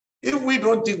 if we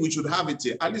don't think we should have it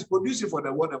here, at least produce it for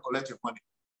the world and collect your money.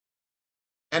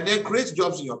 And then create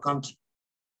jobs in your country.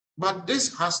 But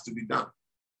this has to be done.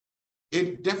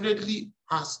 It definitely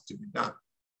has to be done.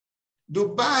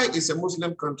 Dubai is a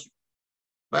Muslim country,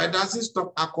 but it doesn't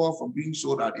stop alcohol from being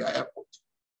sold at their airport.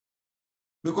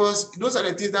 Because those are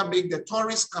the things that make the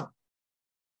tourists come.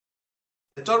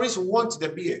 The tourists want the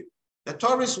beer. The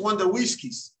tourists want the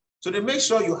whiskeys. So they make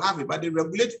sure you have it, but they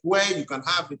regulate where you can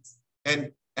have it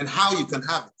and how you can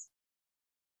have it.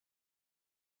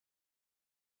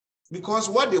 Because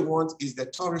what they want is the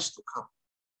tourists to come.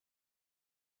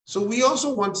 So we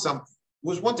also want something.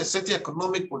 We want a certain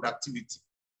economic productivity.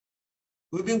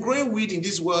 We've been growing weed in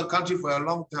this world country for a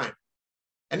long time.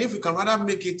 And if we can rather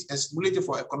make it a stimulator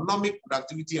for economic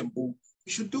productivity and boom,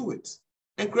 we should do it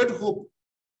and create hope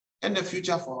and the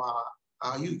future for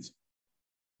our youth.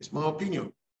 It's my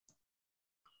opinion.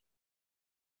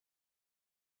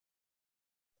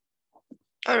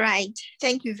 All right.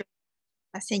 Thank you very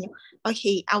much, Senyo.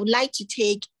 Okay, I would like to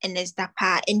take Ernest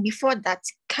Dapa. And before that,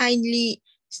 kindly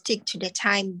stick to the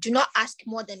time. Do not ask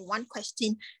more than one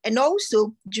question. And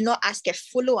also, do not ask a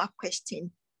follow-up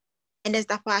question. Ernest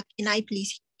Dapa, can I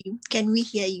please hear you? Can we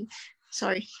hear you?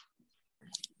 Sorry.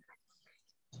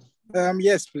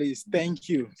 Yes, please. Thank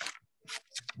you.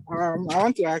 I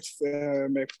want to ask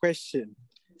a question.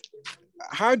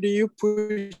 how do you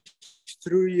push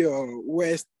through your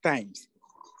worst times?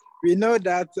 We know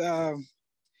that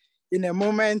in a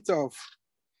moment of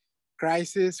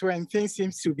crisis, when things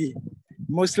seem to be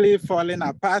mostly falling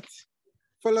apart,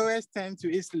 followers turn to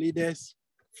its leaders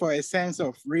for a sense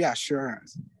of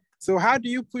reassurance. So how do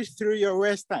you push through your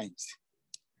worst times?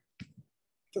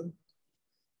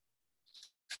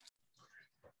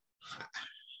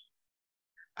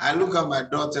 I look at my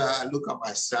daughter, I look at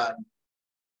my son,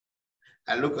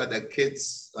 I look at the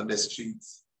kids on the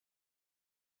streets,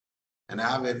 and I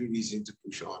have every reason to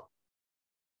push on.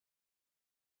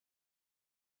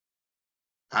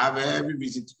 I have every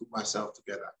reason to put myself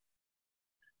together.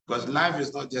 Because life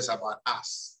is not just about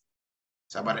us.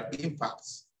 It's about the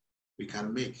impacts we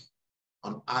can make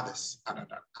on others other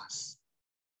than us.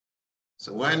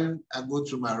 So when I go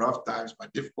through my rough times, my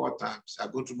difficult times, I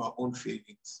go through my own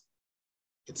feelings,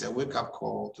 it's a wake-up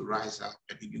call to rise up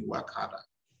and even work harder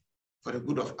for the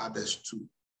good of others too.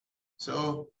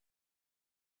 So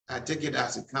I take it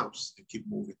as it comes and keep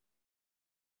moving.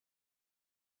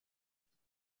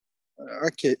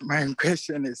 Okay, my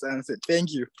question is answered.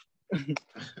 Thank you.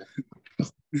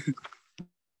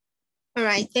 All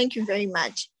right, thank you very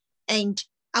much. And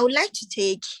I would like to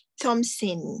take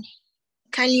Thompson.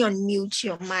 Kindly unmute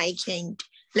your mic and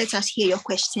let us hear your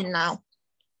question now.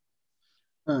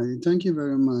 Thank you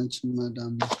very much,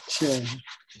 Madam Chair.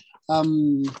 I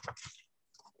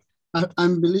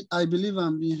believe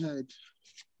I'm being heard.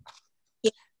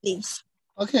 Yes, please.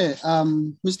 Okay,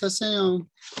 Mr. Senyo,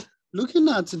 looking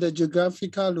at the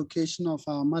geographical location of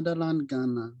our motherland,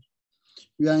 Ghana,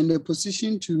 we are in a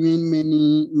position to win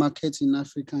many markets in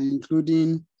Africa,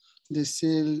 including the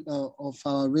sale of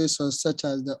our resources such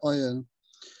as the oil.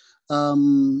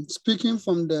 Speaking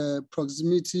from the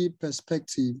proximity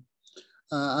perspective,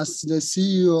 as the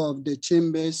CEO of the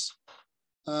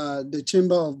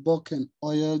Chamber of Bulk and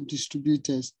Oil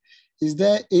Distributors, is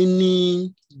there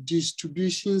any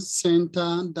distribution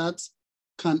center that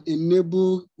can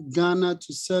enable Ghana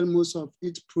to sell most of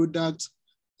its products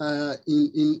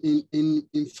in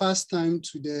fast time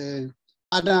to the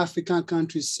other African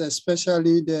countries,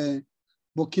 especially the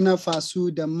Burkina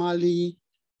Faso, the Mali,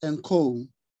 and Co.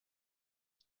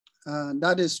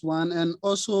 That is one. And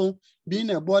also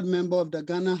being a board member of the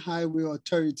Ghana Highway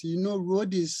Authority, you know,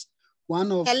 road is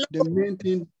one of the main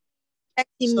things.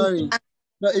 Sorry,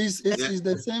 but it's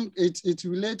the same. It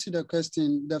relates to the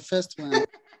question, the first one.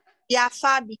 Yeah,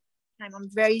 far behind time. I'm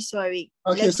very sorry.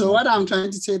 Okay, so what I'm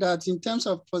trying to say that in terms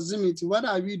of proximity, what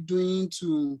are we doing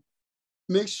to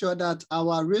make sure that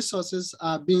our resources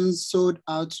are being sold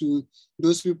out to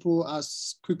those people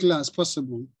as quickly as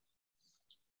possible?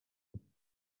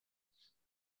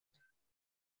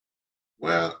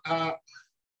 Well,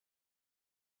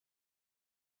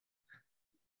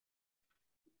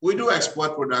 we do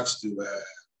export products to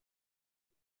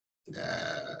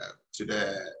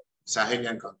the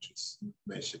Sahelian countries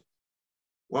mentioned.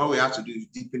 What we have to do is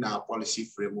deepen our policy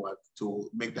framework to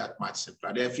make that much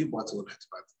simpler. There are a few bottlenecks,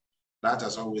 but that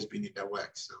has always been in the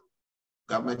works. So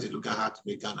government is looking hard to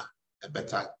make Ghana a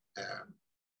better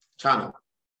channel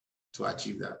to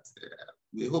achieve that.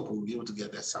 We hope we'll be able to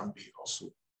get there someday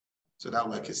also. So that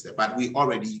work is there. But we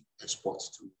already export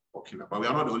to Burkina, but we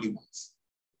are not the only ones.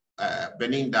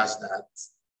 Benin does that.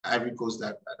 Ivory Coast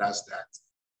does that.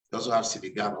 We also have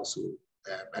Senegal also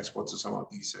export to some of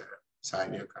these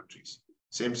Sahelian countries.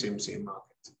 Same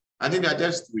market. I think there are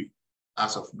just three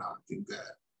as of now. I think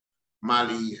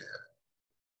Mali,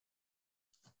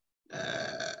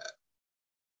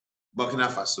 Burkina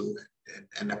Faso,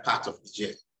 and a part of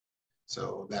Niger.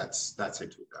 So that's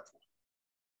it with that one.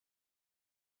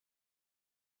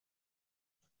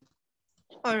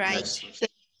 All right.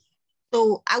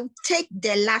 So I'll take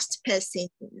the last person.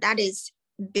 That is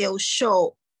Bill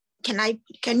Shaw.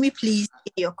 Can we please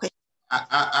hear your question?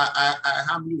 I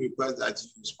humbly request that you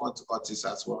respond to Otis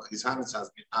as well. His hand has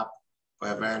been up for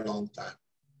a very long time.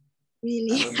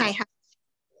 Really? I have.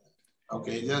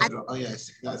 Okay, just oh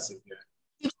yes, that's it.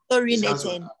 Yeah. Sorry,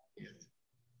 Nathan. Yeah.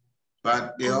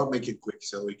 But they all make it quick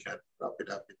so we can wrap it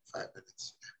up in 5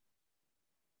 minutes.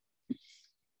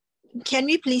 Can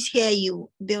we please hear you,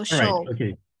 Bill Shaw? All right,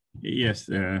 okay. Yes,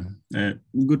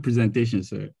 good presentation,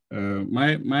 sir.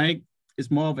 My it's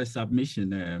more of a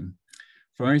submission.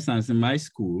 For instance, in my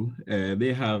school,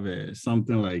 they have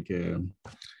something like an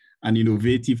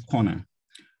innovative corner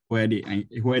where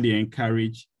they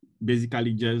encourage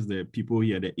basically just the people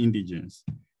here, the indigents,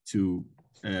 to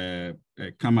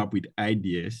come up with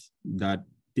ideas that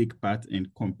take part in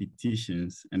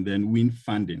competitions and then win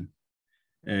funding.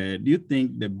 Do you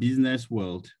think the business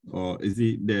world, or is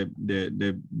it the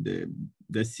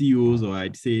the CEOs, or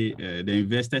I'd say the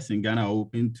investors in Ghana, are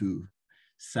open to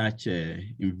such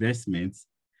investments,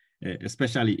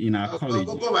 especially in our college.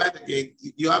 Go back again.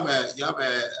 You have an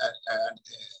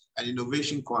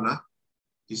innovation corner.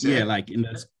 You said? Yeah, like in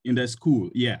the school.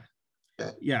 Yeah.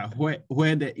 Yeah,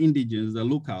 where the indigenous, the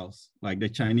locals, like the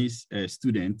Chinese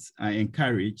students, are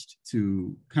encouraged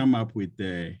to come up with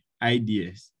the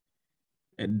ideas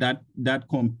that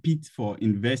compete for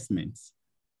investments,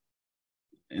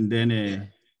 and then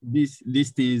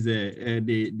these things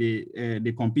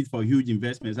they compete for huge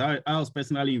investments. I was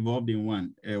personally involved in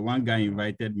one. One guy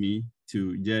invited me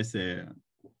to just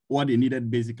what they needed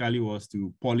basically was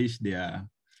to polish their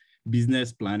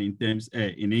business plan in terms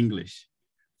in English,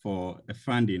 for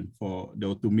funding for the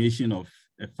automation of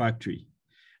a factory.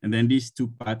 And then these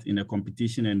took part in a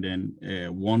competition and then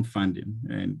won funding.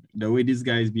 And the way these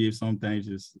guys behave sometimes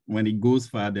is when it goes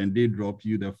far, then they drop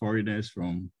you, the foreigners,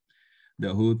 from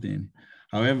the whole thing.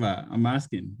 However, I'm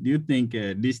asking, do you think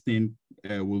this thing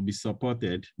will be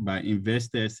supported by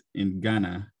investors in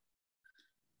Ghana?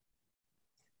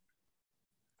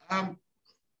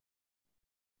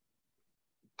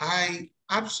 I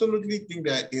absolutely think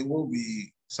that it will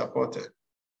be supported.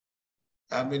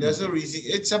 I mean, there's no reason.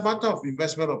 It's a matter of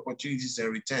investment opportunities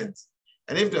and returns.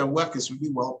 And if the work is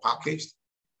really well packaged,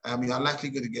 you're likely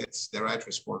going to get the right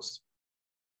response.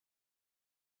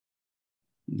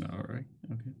 All right.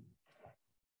 Okay.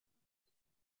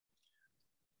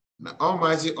 Now,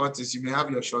 Almighty Otis, you may have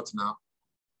your shot now.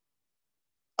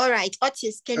 All right,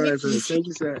 Otis, can you please? Thank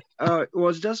you, sir. It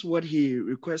was just what he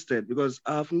requested, because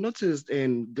I've noticed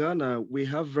in Ghana, we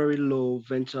have very low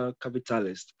venture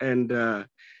capitalists, and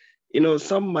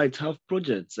some might have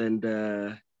projects, and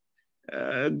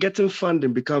getting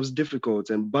funding becomes difficult,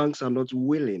 and banks are not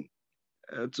willing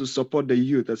to support the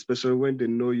youth, especially when they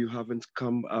know you haven't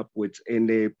come up with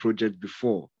any project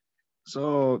before.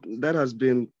 So that has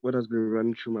been what has been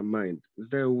running through my mind. Is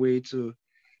there a way to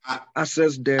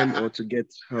access them or to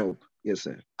get help? Yes,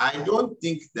 sir. I don't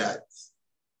think that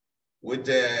with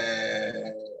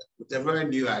a very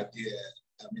new idea,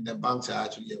 the banks are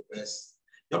actually your best.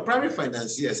 Your private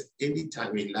financiers,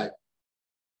 anytime in life,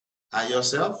 are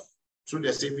yourself, through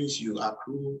the savings you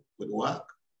accrue with work,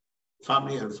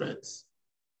 family and friends,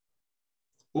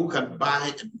 who can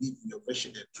buy and believe in your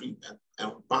vision and dream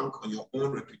and bank on your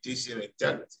own reputation and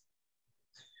integrity.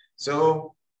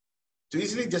 So to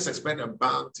easily just expect a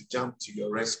bank to jump to your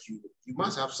rescue, you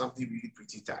must have something really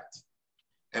pretty tight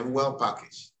and well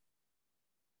packaged.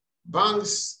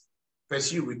 Banks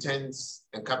pursue returns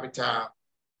and capital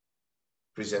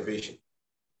preservation.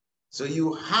 So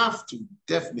you have to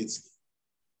definitely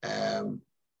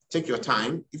take your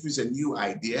time. If it's a new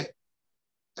idea,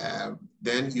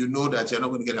 then you know that you're not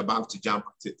going to get a bank to jump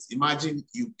at it. Imagine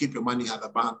you keep your money at the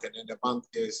bank and then the bank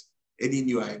is any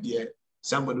new idea,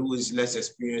 somebody who is less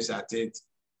experienced at it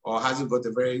or hasn't got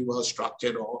a very well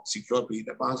structured or secured way,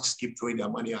 the banks keep throwing their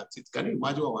money at it. Can you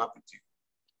imagine what will happen to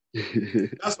you?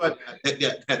 That's why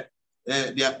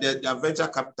they're venture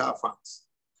capital funds.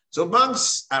 So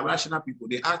banks are rational people.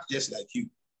 They act just like you.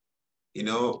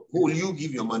 Who will you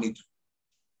give your money to?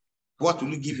 What will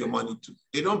you give your money to?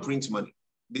 They don't print money.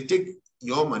 They take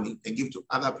your money and give to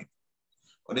other people.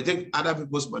 Or they take other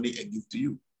people's money and give to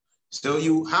you. So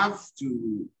you have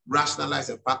to rationalize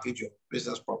and package your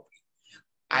business properly.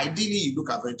 Ideally, you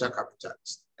look at venture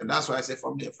capitalists. And that's why I say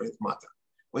family and friends matter.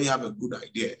 When you have a good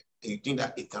idea and you think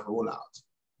that it can roll out,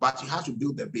 but you have to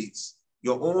build the base,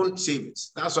 your own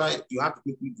savings. That's why you have to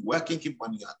keep working, keep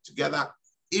money together.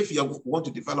 If you want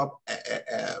to develop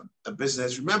a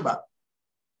business, remember,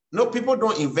 no, people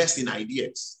don't invest in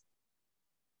ideas.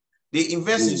 They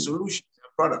invest in solutions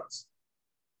and products.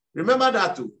 Remember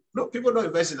that too. No, people don't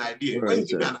invest in ideas. When you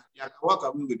give me an idea, I can walk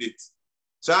away with it.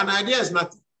 So an idea is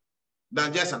nothing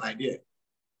than just an idea.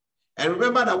 And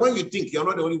remember that when you think, you're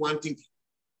not the only one thinking.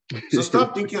 So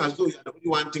stop thinking as though you're the only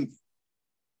one thinking.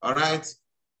 All right?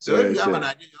 So if you have an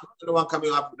idea, you're not the one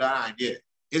coming up with that idea.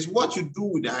 It's what you do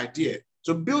with the idea.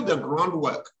 So build the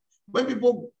groundwork. When you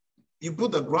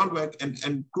build the groundwork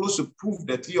and close to prove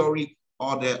the theory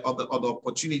or the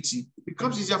opportunity, it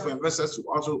becomes easier for investors to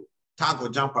also tag or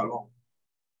jump along.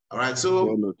 All right, so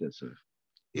well noted, sir.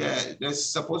 Yeah, there's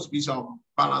supposed to be some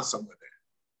balance somewhere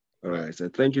there. All right, sir.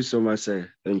 Thank you so much, sir.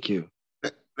 Thank you.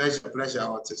 Pleasure,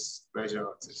 Otis. Pleasure,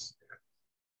 Otis.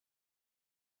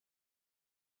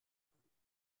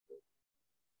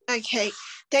 Okay,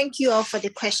 thank you all for the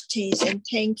questions and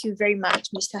thank you very much,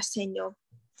 Mr. Senyo.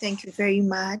 Thank you very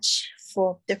much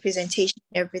for the presentation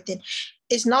and everything.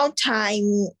 It's now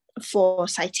time for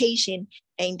citation,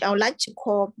 and I would like to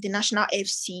call the National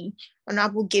FC,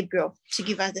 Honorable Gabriel, to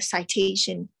give us the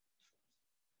citation.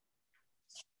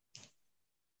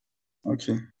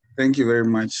 Okay. Thank you very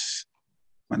much,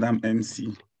 Madam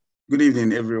MC. Good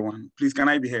evening, everyone. Please, can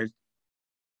I be heard?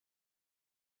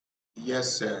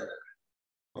 Yes, sir.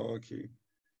 Okay.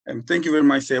 Thank you very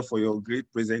much, sir, for your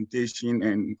great presentation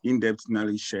and in-depth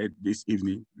knowledge shared this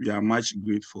evening. We are much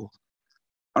grateful.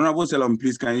 Honorable Salom,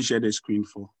 please, can you share the screen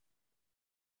for?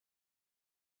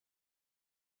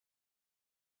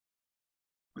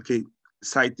 Okay.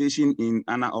 Citation in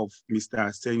honor of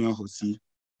Mr. Senyo Hosi.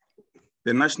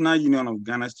 The National Union of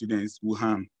Ghana Students,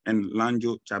 Wuhan, and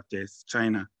Lanzhou chapters,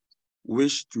 China,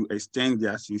 wish to extend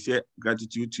their sincere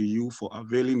gratitude to you for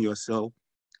availing yourself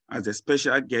as a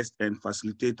special guest and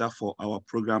facilitator for our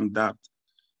program dubbed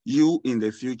You in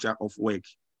the Future of Work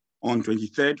on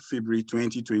 23rd February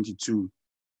 2022.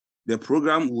 The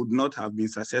program would not have been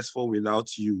successful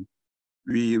without you.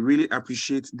 We really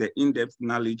appreciate the in-depth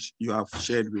knowledge you have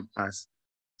shared with us.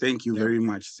 Thank you very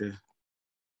much, sir.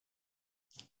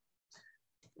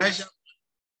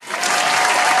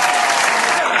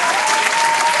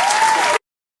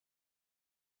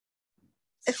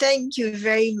 Thank you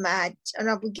very much,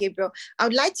 Honorable Gabriel. I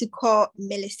would like to call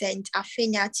Millicent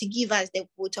Afenya to give us the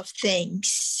vote of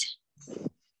thanks.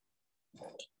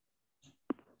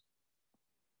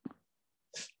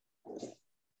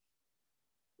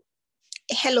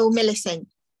 Hello, Millicent.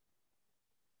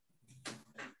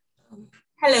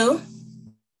 Hello.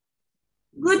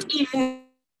 Good evening,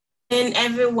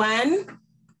 everyone.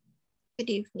 Good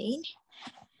evening.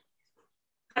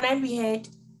 Can I be heard?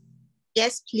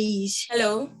 Yes, please.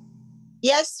 Hello.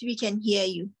 Yes, we can hear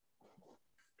you.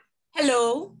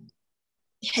 Hello.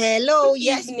 Hello. Good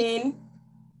yes. Evening.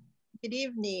 Good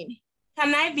evening.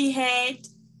 Can I be heard?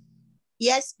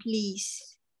 Yes,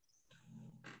 please.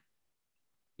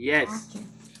 Yes. Okay.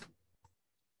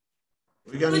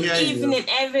 We can hear you. Good evening,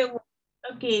 everyone.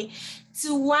 Okay.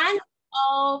 To one and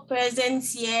all present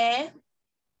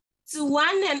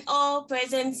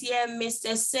here,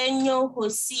 Mr. Senyo,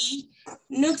 Hosi,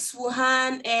 NUGS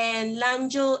Wuhan, and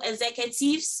Lanzhou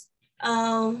executives,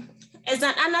 it's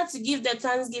an honor to give the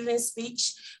Thanksgiving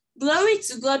speech. Glory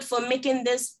to God for making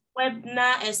this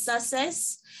webinar a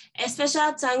success. A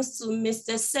special thanks to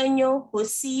Mr. Senyo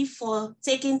Hosi for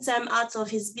taking time out of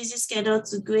his busy schedule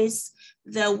to grace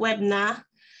the webinar.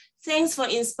 Thanks for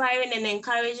inspiring and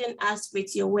encouraging us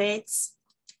with your words.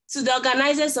 To the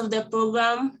organizers of the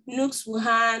program, NUGS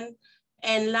Wuhan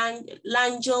and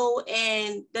Lanzhou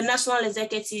and the national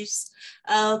executives,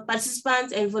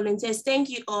 participants and volunteers, thank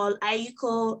you all.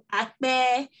 Ayuko,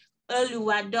 Akpe,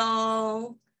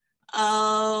 Oluwadong,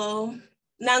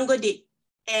 Nangode,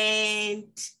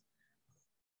 and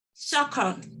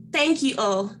Shokran. Thank you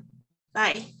all.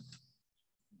 Bye.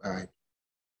 Bye.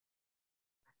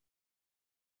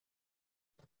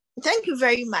 Thank you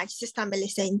very much, Sister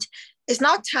Millicent. It's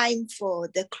now time for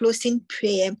the closing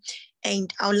prayer,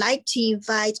 and I would like to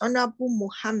invite Honorable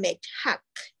Mohammed Haq,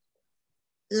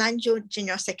 Lanzhou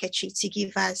General Secretary, to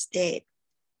give us the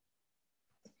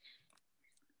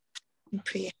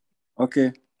prayer.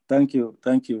 Okay, thank you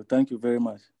very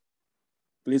much.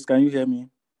 Please, can you hear me?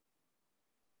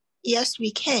 Yes,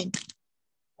 we can.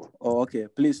 Oh, okay.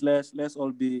 Please, let's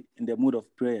all be in the mood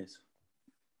of prayers.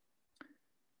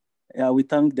 Yeah, we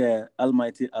thank the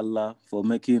Almighty Allah for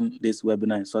making this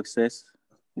webinar a success.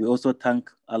 We also thank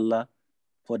Allah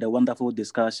for the wonderful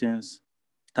discussions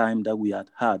time that we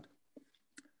had.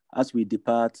 As we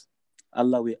depart,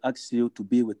 Allah will ask you to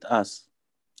be with us.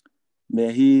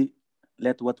 May He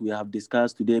let what we have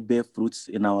discussed today bear fruits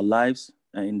in our lives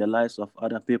and in the lives of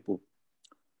other people.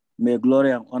 May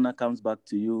glory and honor comes back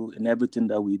to you in everything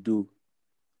that we do.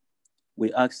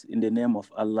 We ask in the name of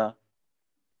Allah.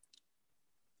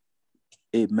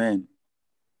 Amen.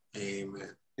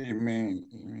 Amen. Amen.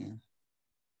 Amen.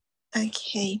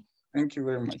 Okay. Thank you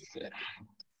very much, sir.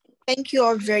 Thank you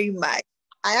all very much.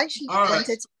 I actually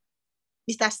wanted to,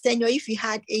 Mr. Senyo, if you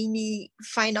had any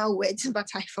final words, but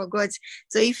I forgot.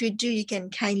 So if you do, you can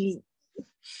kindly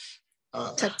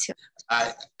talk to.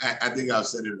 I think I've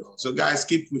said it all. So guys,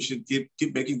 keep pushing,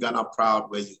 keep making Ghana proud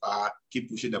where you are. Keep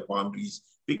pushing the boundaries.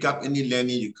 Pick up any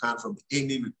learning you can from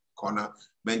any corner.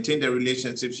 Maintain the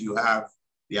relationships you have.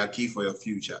 They are key for your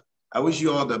future. I wish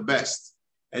you all the best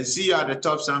and see you at the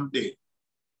top someday.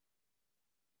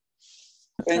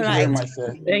 Thank you very much,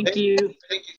 sir. Thank you. Thank you.